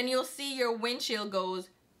 then you'll see your windshield goes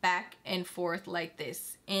back and forth like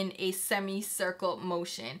this in a semicircle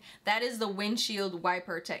motion. That is the windshield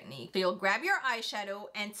wiper technique. So you'll grab your eyeshadow,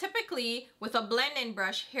 and typically with a blending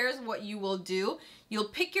brush, here's what you will do. You'll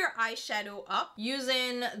pick your eyeshadow up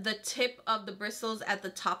using the tip of the bristles at the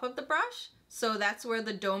top of the brush. So that's where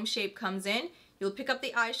the dome shape comes in. You'll pick up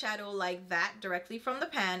the eyeshadow like that directly from the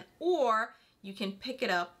pan, or you can pick it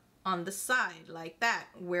up on the side like that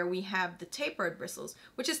where we have the tapered bristles,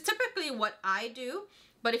 which is typically what I do.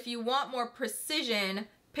 But if you want more precision,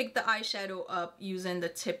 pick the eyeshadow up using the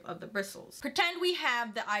tip of the bristles. Pretend we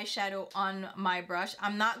have the eyeshadow on my brush.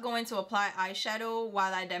 I'm not going to apply eyeshadow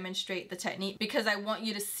while I demonstrate the technique because I want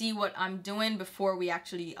you to see what I'm doing before we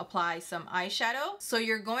actually apply some eyeshadow. So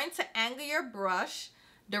you're going to angle your brush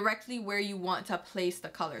directly where you want to place the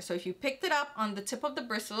color. So if you picked it up on the tip of the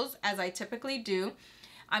bristles, as I typically do,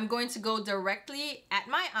 I'm going to go directly at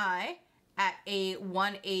my eye at a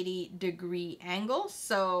 180-degree angle.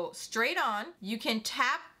 So straight on. You can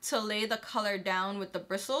tap to lay the color down with the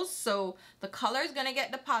bristles, so the color is gonna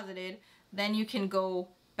get deposited. Then you can go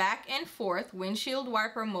back and forth, windshield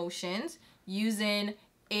wiper motions, using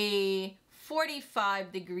a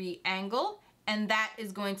 45-degree angle, and that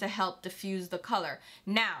is going to help diffuse the color.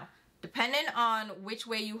 Now, depending on which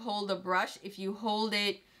way you hold the brush, if you hold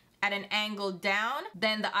it at an angle down,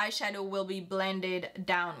 then the eyeshadow will be blended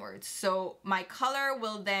downwards. So my color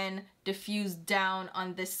will then diffuse down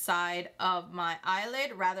on this side of my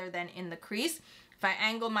eyelid rather than in the crease. If I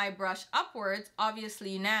angle my brush upwards,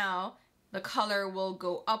 obviously now the color will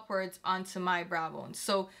go upwards onto my brow bone.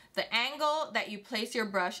 So the angle that you place your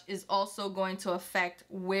brush is also going to affect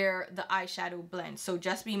where the eyeshadow blends. So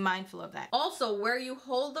just be mindful of that. Also, where you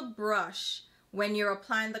hold the brush when you're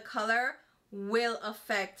applying the color will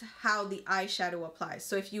affect how the eyeshadow applies.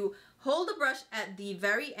 So if you hold the brush at the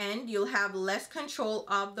very end, you'll have less control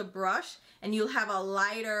of the brush and you'll have a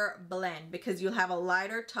lighter blend because you'll have a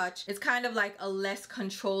lighter touch. It's kind of like a less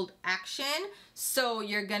controlled action. So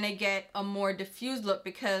you're gonna get a more diffused look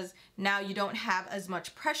because now you don't have as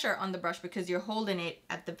much pressure on the brush because you're holding it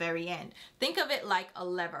at the very end. Think of it like a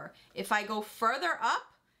lever. If I go further up,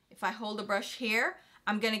 if I hold the brush here,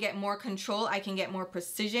 I'm gonna get more control, I can get more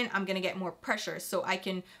precision, I'm gonna get more pressure, so I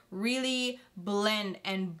can really blend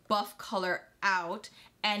and buff color out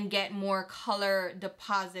and get more color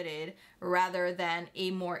deposited rather than a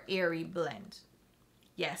more airy blend.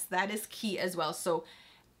 Yes, that is key as well. So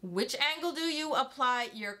which angle do you apply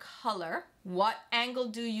your color? What angle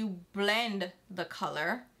do you blend the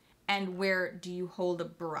color? And where do you hold the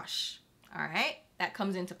brush? All right, that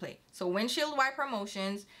comes into play. So windshield wiper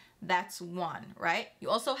motions, that's one, right?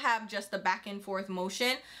 You also have just the back and forth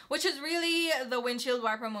motion, which is really the windshield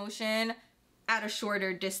wiper motion at a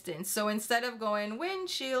shorter distance. So instead of going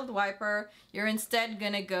windshield wiper, you're instead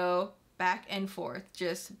gonna go back and forth,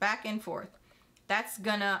 just back and forth. That's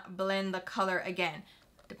gonna blend the color again,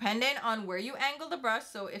 dependent on where you angle the brush.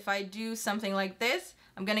 So if I do something like this,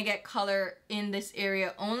 I'm gonna get color in this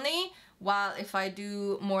area only, while if I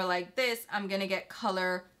do more like this, I'm gonna get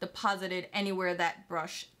color deposited anywhere that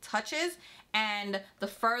brush touches. And the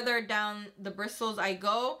further down the bristles I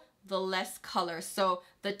go, the less color. So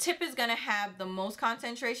the tip is gonna have the most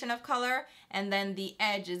concentration of color, and then the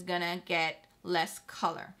edge is gonna get less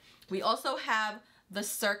color. We also have the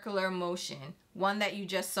circular motion, one that you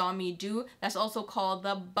just saw me do. That's also called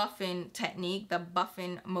the buffing technique, the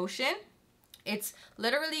buffing motion. It's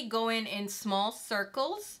literally going in small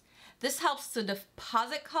circles. This helps to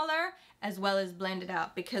deposit color as well as blend it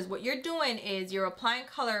out, because what you're doing is you're applying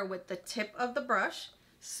color with the tip of the brush.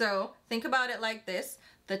 So think about it like this,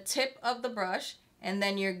 the tip of the brush, and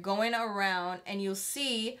then you're going around and you'll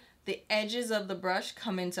see the edges of the brush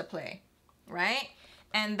come into play, right?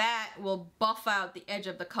 And that will buff out the edge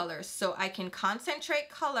of the color. So I can concentrate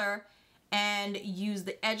color and use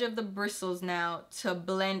the edge of the bristles now to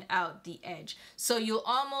blend out the edge. So you'll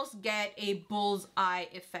almost get a bull's eye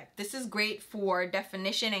effect. This is great for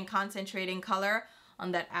definition and concentrating color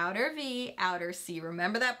on that outer V, outer C.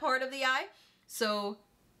 Remember that part of the eye? So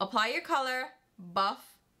apply your color, buff,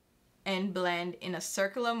 and blend in a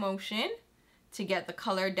circular motion to get the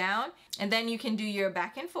color down, and then you can do your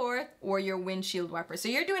back and forth or your windshield wiper. So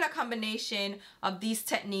you're doing a combination of these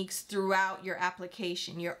techniques throughout your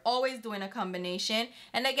application. You're always doing a combination,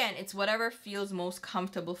 and again, it's whatever feels most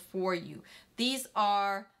comfortable for you. These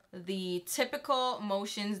are the typical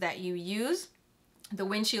motions that you use. The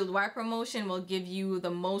windshield wiper motion will give you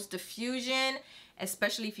the most diffusion,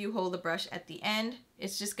 especially if you hold the brush at the end.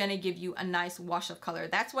 It's just gonna give you a nice wash of color.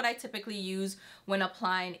 That's what I typically use when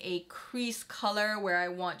applying a crease color where I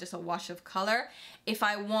want just a wash of color. If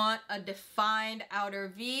I want a defined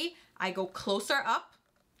outer V, I go closer up,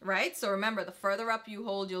 right? So remember, the further up you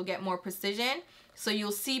hold, you'll get more precision. So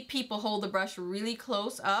you'll see people hold the brush really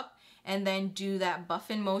close up and then do that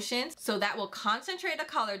buffing motion. So that will concentrate the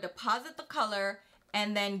color, deposit the color,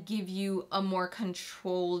 and then give you a more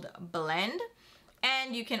controlled blend.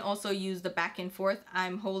 And you can also use the back and forth.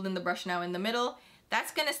 I'm holding the brush now in the middle.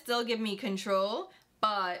 That's gonna still give me control,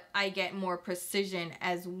 but I get more precision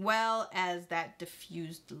as well as that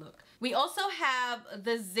diffused look. We also have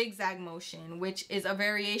the zigzag motion, which is a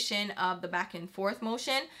variation of the back and forth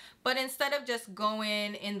motion, but instead of just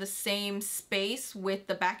going in the same space with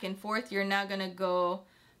the back and forth, you're now gonna go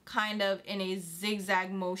kind of in a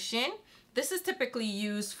zigzag motion. This is typically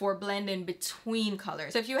used for blending between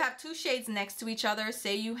colors. So if you have two shades next to each other,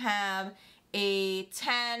 say you have a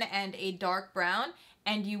tan and a dark brown,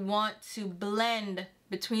 and you want to blend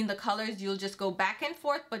between the colors, you'll just go back and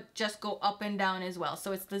forth, but just go up and down as well.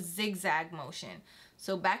 So it's the zigzag motion.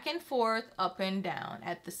 So back and forth, up and down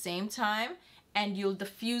at the same time, and you'll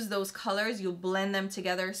diffuse those colors, you'll blend them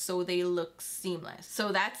together so they look seamless.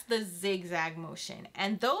 So that's the zigzag motion.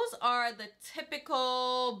 And those are the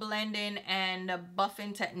typical blending and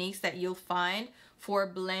buffing techniques that you'll find for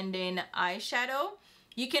blending eyeshadow.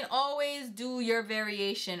 You can always do your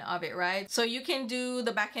variation of it, right? So you can do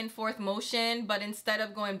the back and forth motion, but instead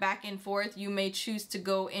of going back and forth, you may choose to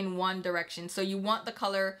go in one direction. So you want the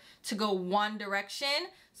color to go one direction,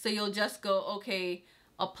 so you'll just go, okay,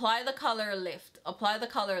 apply the color, lift, apply the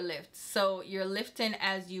color, lift. So you're lifting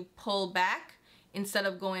as you pull back instead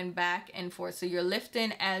of going back and forth. So you're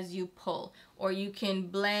lifting as you pull, or you can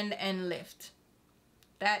blend and lift.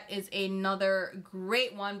 That is another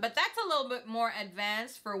great one, but that's a little bit more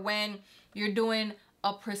advanced for when you're doing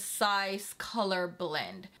a precise color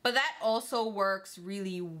blend. But that also works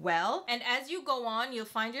really well. And as you go on, you'll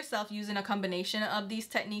find yourself using a combination of these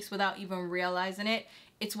techniques without even realizing it.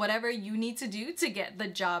 It's whatever you need to do to get the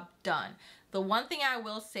job done. The one thing I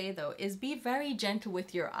will say though is be very gentle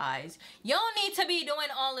with your eyes. You don't need to be doing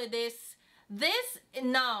all of this.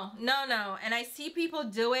 No. And I see people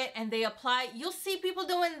do it and they apply. You'll see people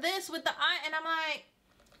doing this with the eye and I'm like,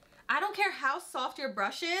 I don't care how soft your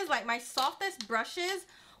brush is. Like my softest brushes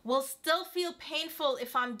will still feel painful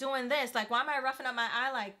if I'm doing this. Like, why am I roughing up my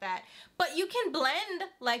eye like that? But you can blend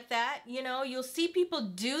like that. You know, you'll see people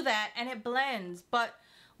do that and it blends. But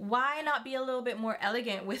why not be a little bit more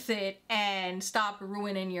elegant with it and stop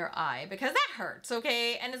ruining your eye? Because that hurts,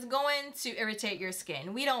 okay? And it's going to irritate your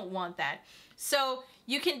skin. We don't want that. So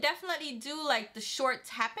you can definitely do like the short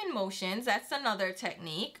tapping motions. That's another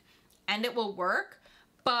technique and it will work.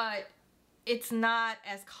 But it's not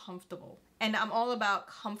as comfortable. And I'm all about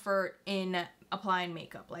comfort in applying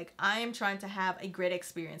makeup. Like I am trying to have a great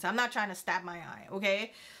experience. I'm not trying to stab my eye,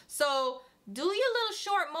 okay? So do your little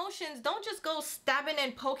short motions. Don't just go stabbing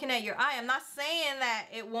and poking at your eye. I'm not saying that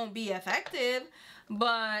it won't be effective,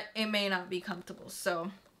 but it may not be comfortable.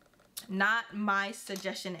 So not my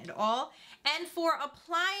suggestion at all. And for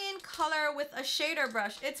applying color with a shader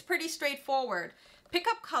brush, it's pretty straightforward. Pick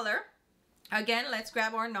up color. Again, let's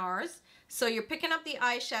grab our NARS. So you're picking up the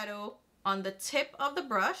eyeshadow on the tip of the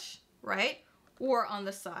brush, right? Or on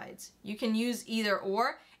the sides. You can use either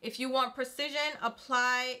or. If you want precision,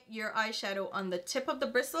 apply your eyeshadow on the tip of the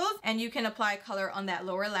bristles and you can apply color on that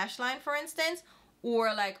lower lash line, for instance,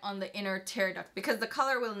 or like on the inner tear duct because the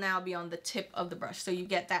color will now be on the tip of the brush. So you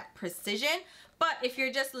get that precision. But if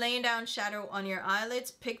you're just laying down shadow on your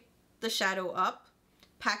eyelids, pick the shadow up,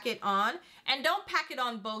 pack it on, and don't pack it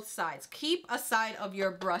on both sides. Keep a side of your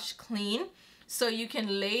brush clean so you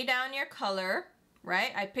can lay down your color,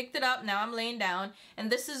 right? I picked it up, now I'm laying down,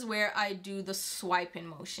 and this is where I do the swiping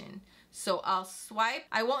motion. So I'll swipe.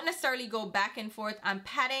 I won't necessarily go back and forth. I'm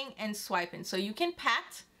patting and swiping. So you can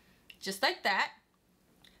pat just like that.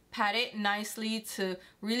 Pat it nicely to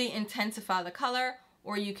really intensify the color,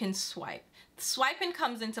 or you can swipe. Swiping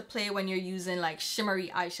comes into play when you're using like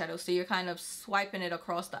shimmery eyeshadow, so you're kind of swiping it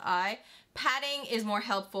across the eye. Patting is more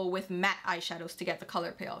helpful with matte eyeshadows to get the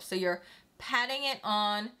color payoff. So you're patting it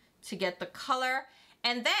on to get the color,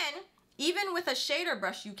 and then even with a shader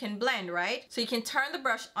brush you can blend, right? So you can turn the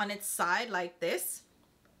brush on its side like this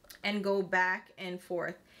and go back and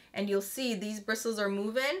forth, and you'll see these bristles are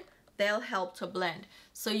moving. They'll help to blend.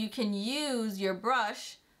 So you can use your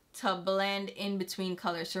brush to blend in between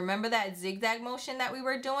colors. So remember that zigzag motion that we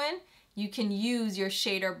were doing? You can use your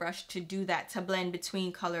shader brush to do that, to blend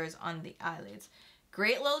between colors on the eyelids.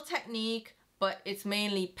 Great little technique, but it's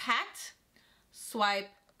mainly pat, swipe,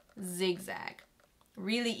 zigzag.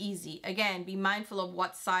 Really easy. Again, be mindful of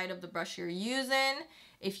what side of the brush you're using.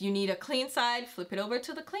 If you need a clean side, flip it over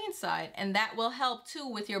to the clean side, and that will help too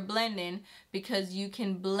with your blending because you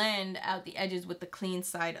can blend out the edges with the clean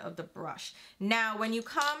side of the brush. Now, when you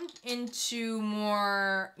come into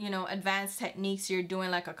more, advanced techniques, you're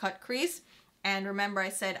doing like a cut crease. And remember I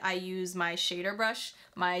said I use my shader brush,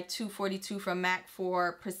 my 242 from MAC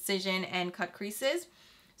for precision and cut creases.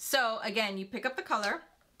 So again, you pick up the color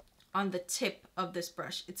on the tip of this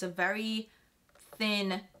brush. It's a very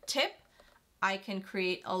thin tip. I can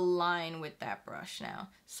create a line with that brush now.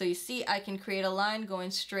 So you see, I can create a line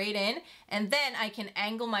going straight in, and then I can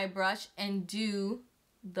angle my brush and do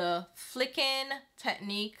the flicking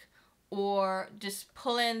technique or just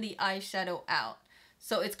pulling the eyeshadow out.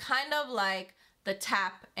 So it's kind of like the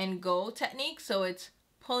tap and go technique. So it's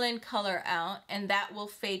pulling color out, and that will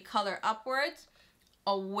fade color upwards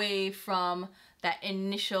away from that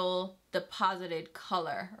initial deposited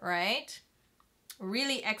color, right?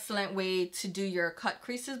 Really excellent way to do your cut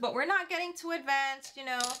creases, but we're not getting too advanced,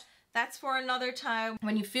 that's for another time.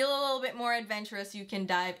 When you feel a little bit more adventurous, you can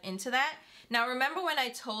dive into that. Now, remember when I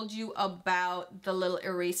told you about the little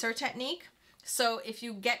eraser technique? So if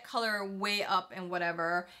you get color way up and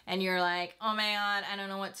whatever, and you're like, oh my God, I don't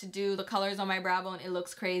know what to do. The color's on my brow bone, it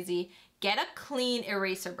looks crazy. Get a clean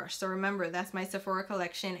eraser brush. So remember, that's my Sephora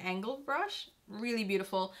Collection angled brush. Really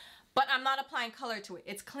beautiful. But I'm not applying color to it.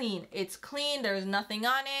 It's clean. It's clean. There's nothing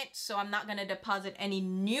on it. So I'm not going to deposit any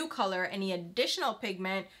new color, any additional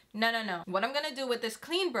pigment. No. What I'm going to do with this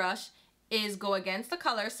clean brush is go against the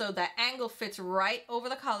color so that angle fits right over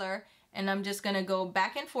the color. And I'm just going to go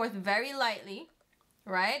back and forth very lightly,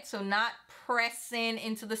 right? So not pressing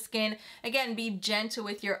into the skin. Again, be gentle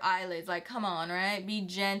with your eyelids. Like, come on, right? Be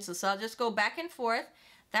gentle. So I'll just go back and forth.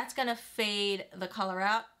 that's gonna fade the color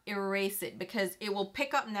out. Erase it because it will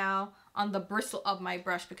pick up now on the bristle of my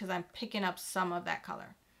brush because I'm picking up some of that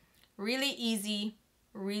color. Really easy,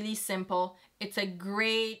 really simple. It's a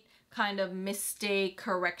great kind of mistake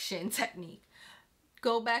correction technique.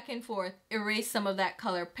 Go back and forth, erase some of that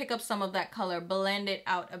color, pick up some of that color, blend it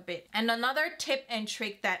out a bit. And another tip and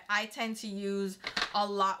trick that I tend to use a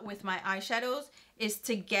lot with my eyeshadows is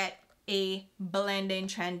to get a blend-in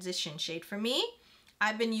transition shade. For me,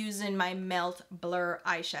 I've been using my Melt Blur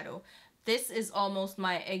eyeshadow. This is almost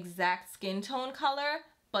my exact skin tone color,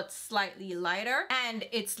 but slightly lighter. And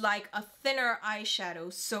it's like a thinner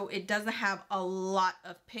eyeshadow, so it doesn't have a lot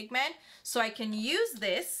of pigment. So I can use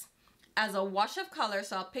this as a wash of color.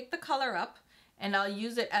 So I'll pick the color up and I'll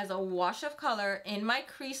use it as a wash of color in my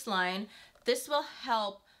crease line. This will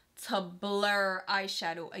help to blur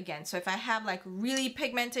eyeshadow again. So if I have like really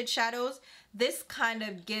pigmented shadows, this kind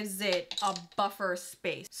of gives it a buffer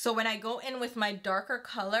space. So when I go in with my darker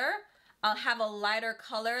color, I'll have a lighter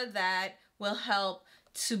color that will help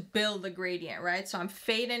to build the gradient, right? So I'm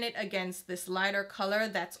fading it against this lighter color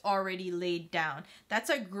that's already laid down. That's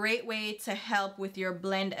a great way to help with your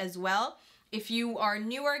blend as well. If you are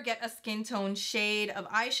newer, get a skin tone shade of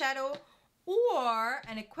eyeshadow, or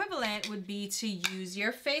an equivalent would be to use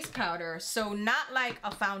your face powder. So not like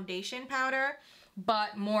a foundation powder,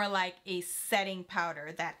 but more like a setting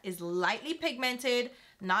powder that is lightly pigmented,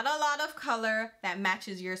 not a lot of color, that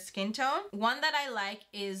matches your skin tone. One that I like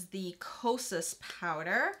is the Kosas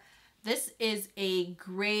powder. This is a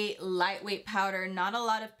great lightweight powder, not a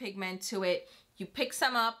lot of pigment to it. You pick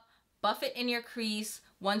some up, buff it in your crease.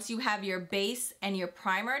 Once you have your base and your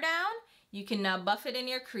primer down, you can now buff it in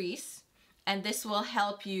your crease, and this will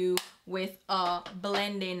help you with a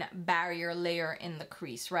blending barrier layer in the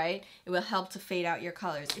crease, right? It will help to fade out your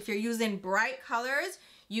colors. If you're using bright colors,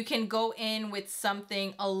 you can go in with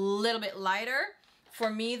something a little bit lighter. For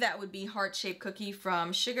me, that would be Heart Shaped Cookie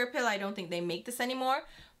from Sugar Pill. I don't think they make this anymore,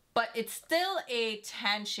 but it's still a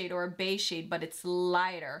tan shade or a beige shade, but it's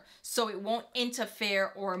lighter, so it won't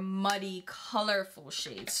interfere or muddy colorful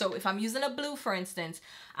shades. So if I'm using a blue, for instance,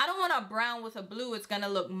 I don't want a brown with a blue. It's gonna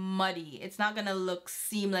look muddy. It's not gonna look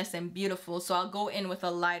seamless and beautiful. So I'll go in with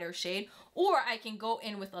a lighter shade, or I can go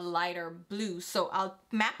in with a lighter blue. So I'll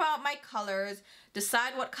map out my colors,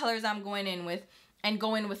 decide what colors I'm going in with, and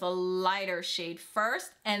go in with a lighter shade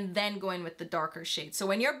first, and then go in with the darker shade. So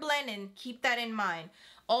when you're blending, keep that in mind.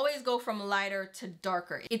 Always go from lighter to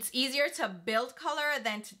darker. It's easier to build color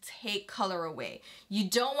than to take color away. You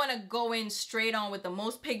don't want to go in straight on with the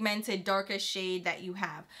most pigmented, darkest shade that you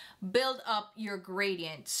have. Build up your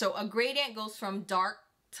gradient. So a gradient goes from dark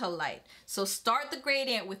to light. So start the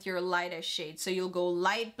gradient with your lightest shade. So you'll go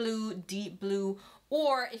light blue, deep blue,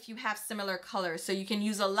 or if you have similar colors. So you can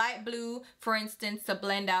use a light blue, for instance, to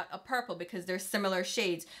blend out a purple because they're similar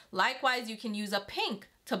shades. Likewise, you can use a pink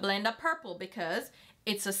to blend a purple because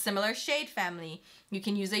it's a similar shade family. You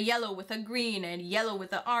can use a yellow with a green and yellow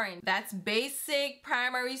with an orange. That's basic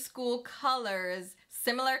primary school colors.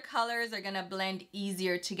 Similar colors are gonna blend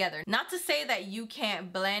easier together. Not to say that you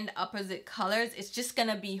can't blend opposite colors, it's just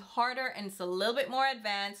gonna be harder and it's a little bit more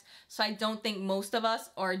advanced. So I don't think most of us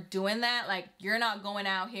are doing that. Like, you're not going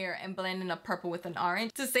out here and blending a purple with an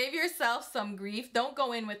orange. To save yourself some grief, don't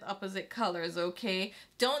go in with opposite colors, okay?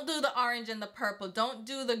 Don't do the orange and the purple. Don't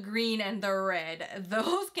do the green and the red.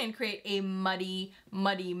 Those can create a muddy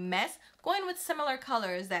mess. Go in with similar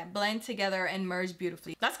colors that blend together and merge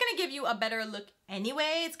beautifully. That's gonna give you a better look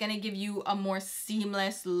anyway. It's gonna give you a more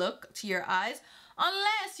seamless look to your eyes,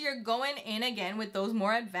 unless you're going in again with those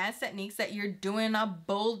more advanced techniques that you're doing a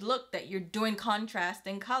bold look, that you're doing contrast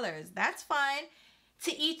in colors. That's fine.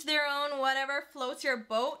 To each their own, whatever floats your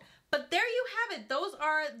boat. But there you have it. Those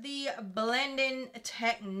are the blending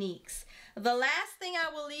techniques. The last thing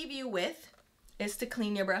I will leave you with is to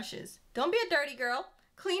clean your brushes. Don't be a dirty girl.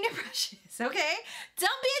 Clean your brushes, okay?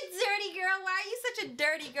 Don't be a dirty girl. Why are you such a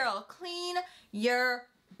dirty girl? Clean your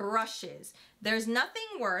brushes. There's nothing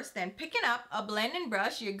worse than picking up a blending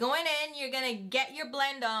brush. You're going in, you're gonna get your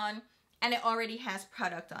blend on, and it already has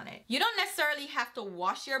product on it. You don't necessarily have to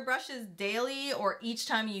wash your brushes daily or each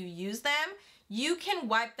time you use them. You can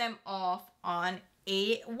wipe them off on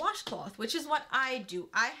a washcloth, which is what I do.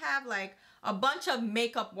 I have like a bunch of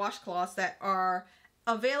makeup washcloths that are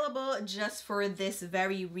available just for this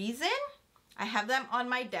very reason. I have them on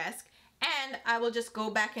my desk, and I will just go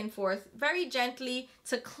back and forth very gently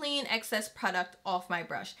to clean excess product off my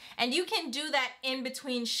brush. And you can do that in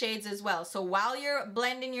between shades as well. So while you're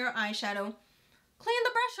blending your eyeshadow, clean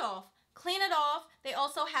the brush off. Clean it off. They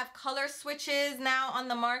also have color switches now on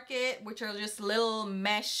the market, which are just little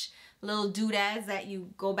mesh little doodads that you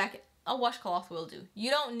go back. A washcloth will do. You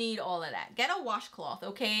don't need all of that. Get a washcloth,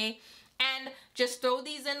 okay? And just throw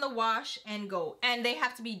these in the wash and go. And they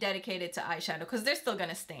have to be dedicated to eyeshadow because they're still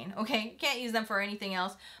gonna stain, okay? You can't use them for anything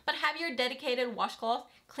else. But have your dedicated washcloth,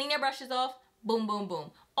 clean your brushes off, boom, boom,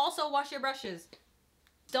 boom. Also wash your brushes.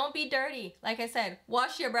 Don't be dirty. Like I said,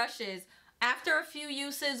 wash your brushes. After a few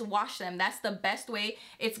uses, wash them. That's the best way.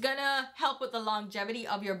 It's gonna help with the longevity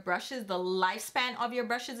of your brushes, the lifespan of your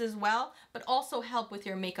brushes as well, but also help with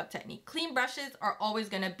your makeup technique. Clean brushes are always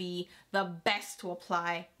gonna be the best to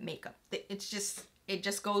apply makeup. It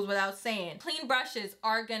just goes without saying. Clean brushes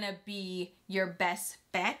are gonna be your best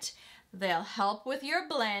bet. They'll help with your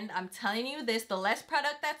blend. I'm telling you this, the less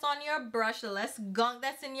product that's on your brush, the less gunk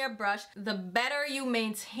that's in your brush, the better you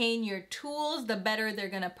maintain your tools, the better they're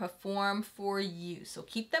gonna perform for you. So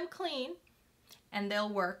keep them clean and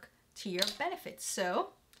they'll work to your benefit. So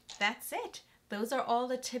that's it. Those are all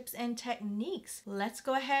the tips and techniques. Let's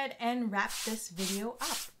go ahead and wrap this video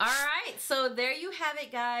up. All right, so there you have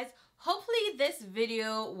it, guys. Hopefully this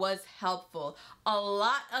video was helpful. A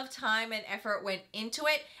lot of time and effort went into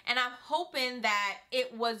it, and I'm hoping that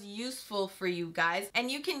it was useful for you guys. And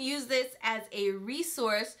you can use this as a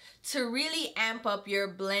resource to really amp up your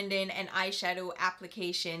blending and eyeshadow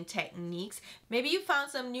application techniques. Maybe you found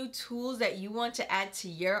some new tools that you want to add to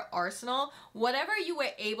your arsenal. Whatever you were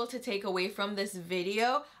able to take away from this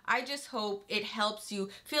video, I just hope it helps you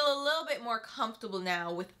feel a little bit more comfortable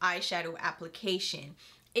now with eyeshadow application.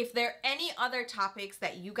 If there are any other topics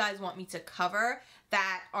that you guys want me to cover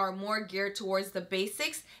that are more geared towards the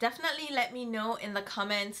basics, definitely let me know in the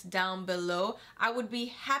comments down below. I would be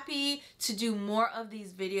happy to do more of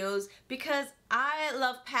these videos because I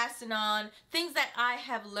love passing on things that I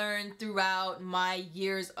have learned throughout my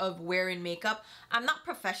years of wearing makeup. I'm not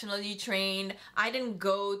professionally trained. I didn't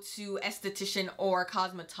go to esthetician or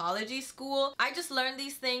cosmetology school. I just learned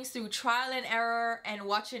these things through trial and error and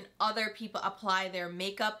watching other people apply their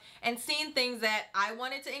makeup and seeing things that I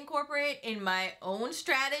wanted to incorporate in my own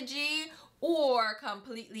strategy or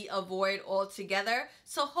completely avoid altogether.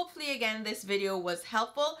 So hopefully again this video was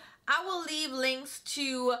helpful. I will leave links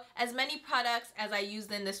to as many products as I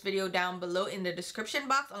used in this video down below in the description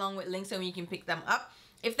box, along with links so you can pick them up.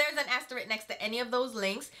 If there's an asterisk next to any of those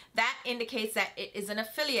links, that indicates that it is an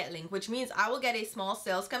affiliate link, which means I will get a small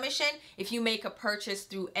sales commission if you make a purchase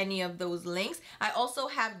through any of those links. I also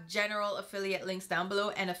have general affiliate links down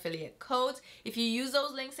below and affiliate codes. If you use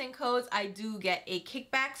those links and codes, I do get a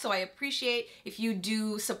kickback, so I appreciate if you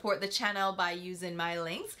do support the channel by using my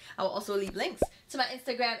links. I will also leave links to my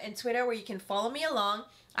Instagram and Twitter where you can follow me along.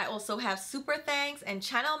 I also have super thanks and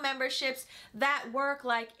channel memberships that work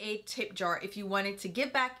like a tip jar if you wanted to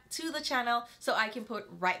give back to the channel so I can put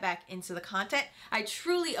right back into the content. I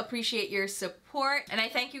truly appreciate your support and I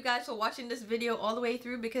thank you guys for watching this video all the way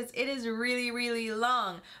through because it is really, really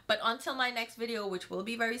long. But until my next video, which will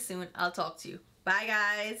be very soon, I'll talk to you. Bye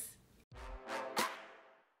guys.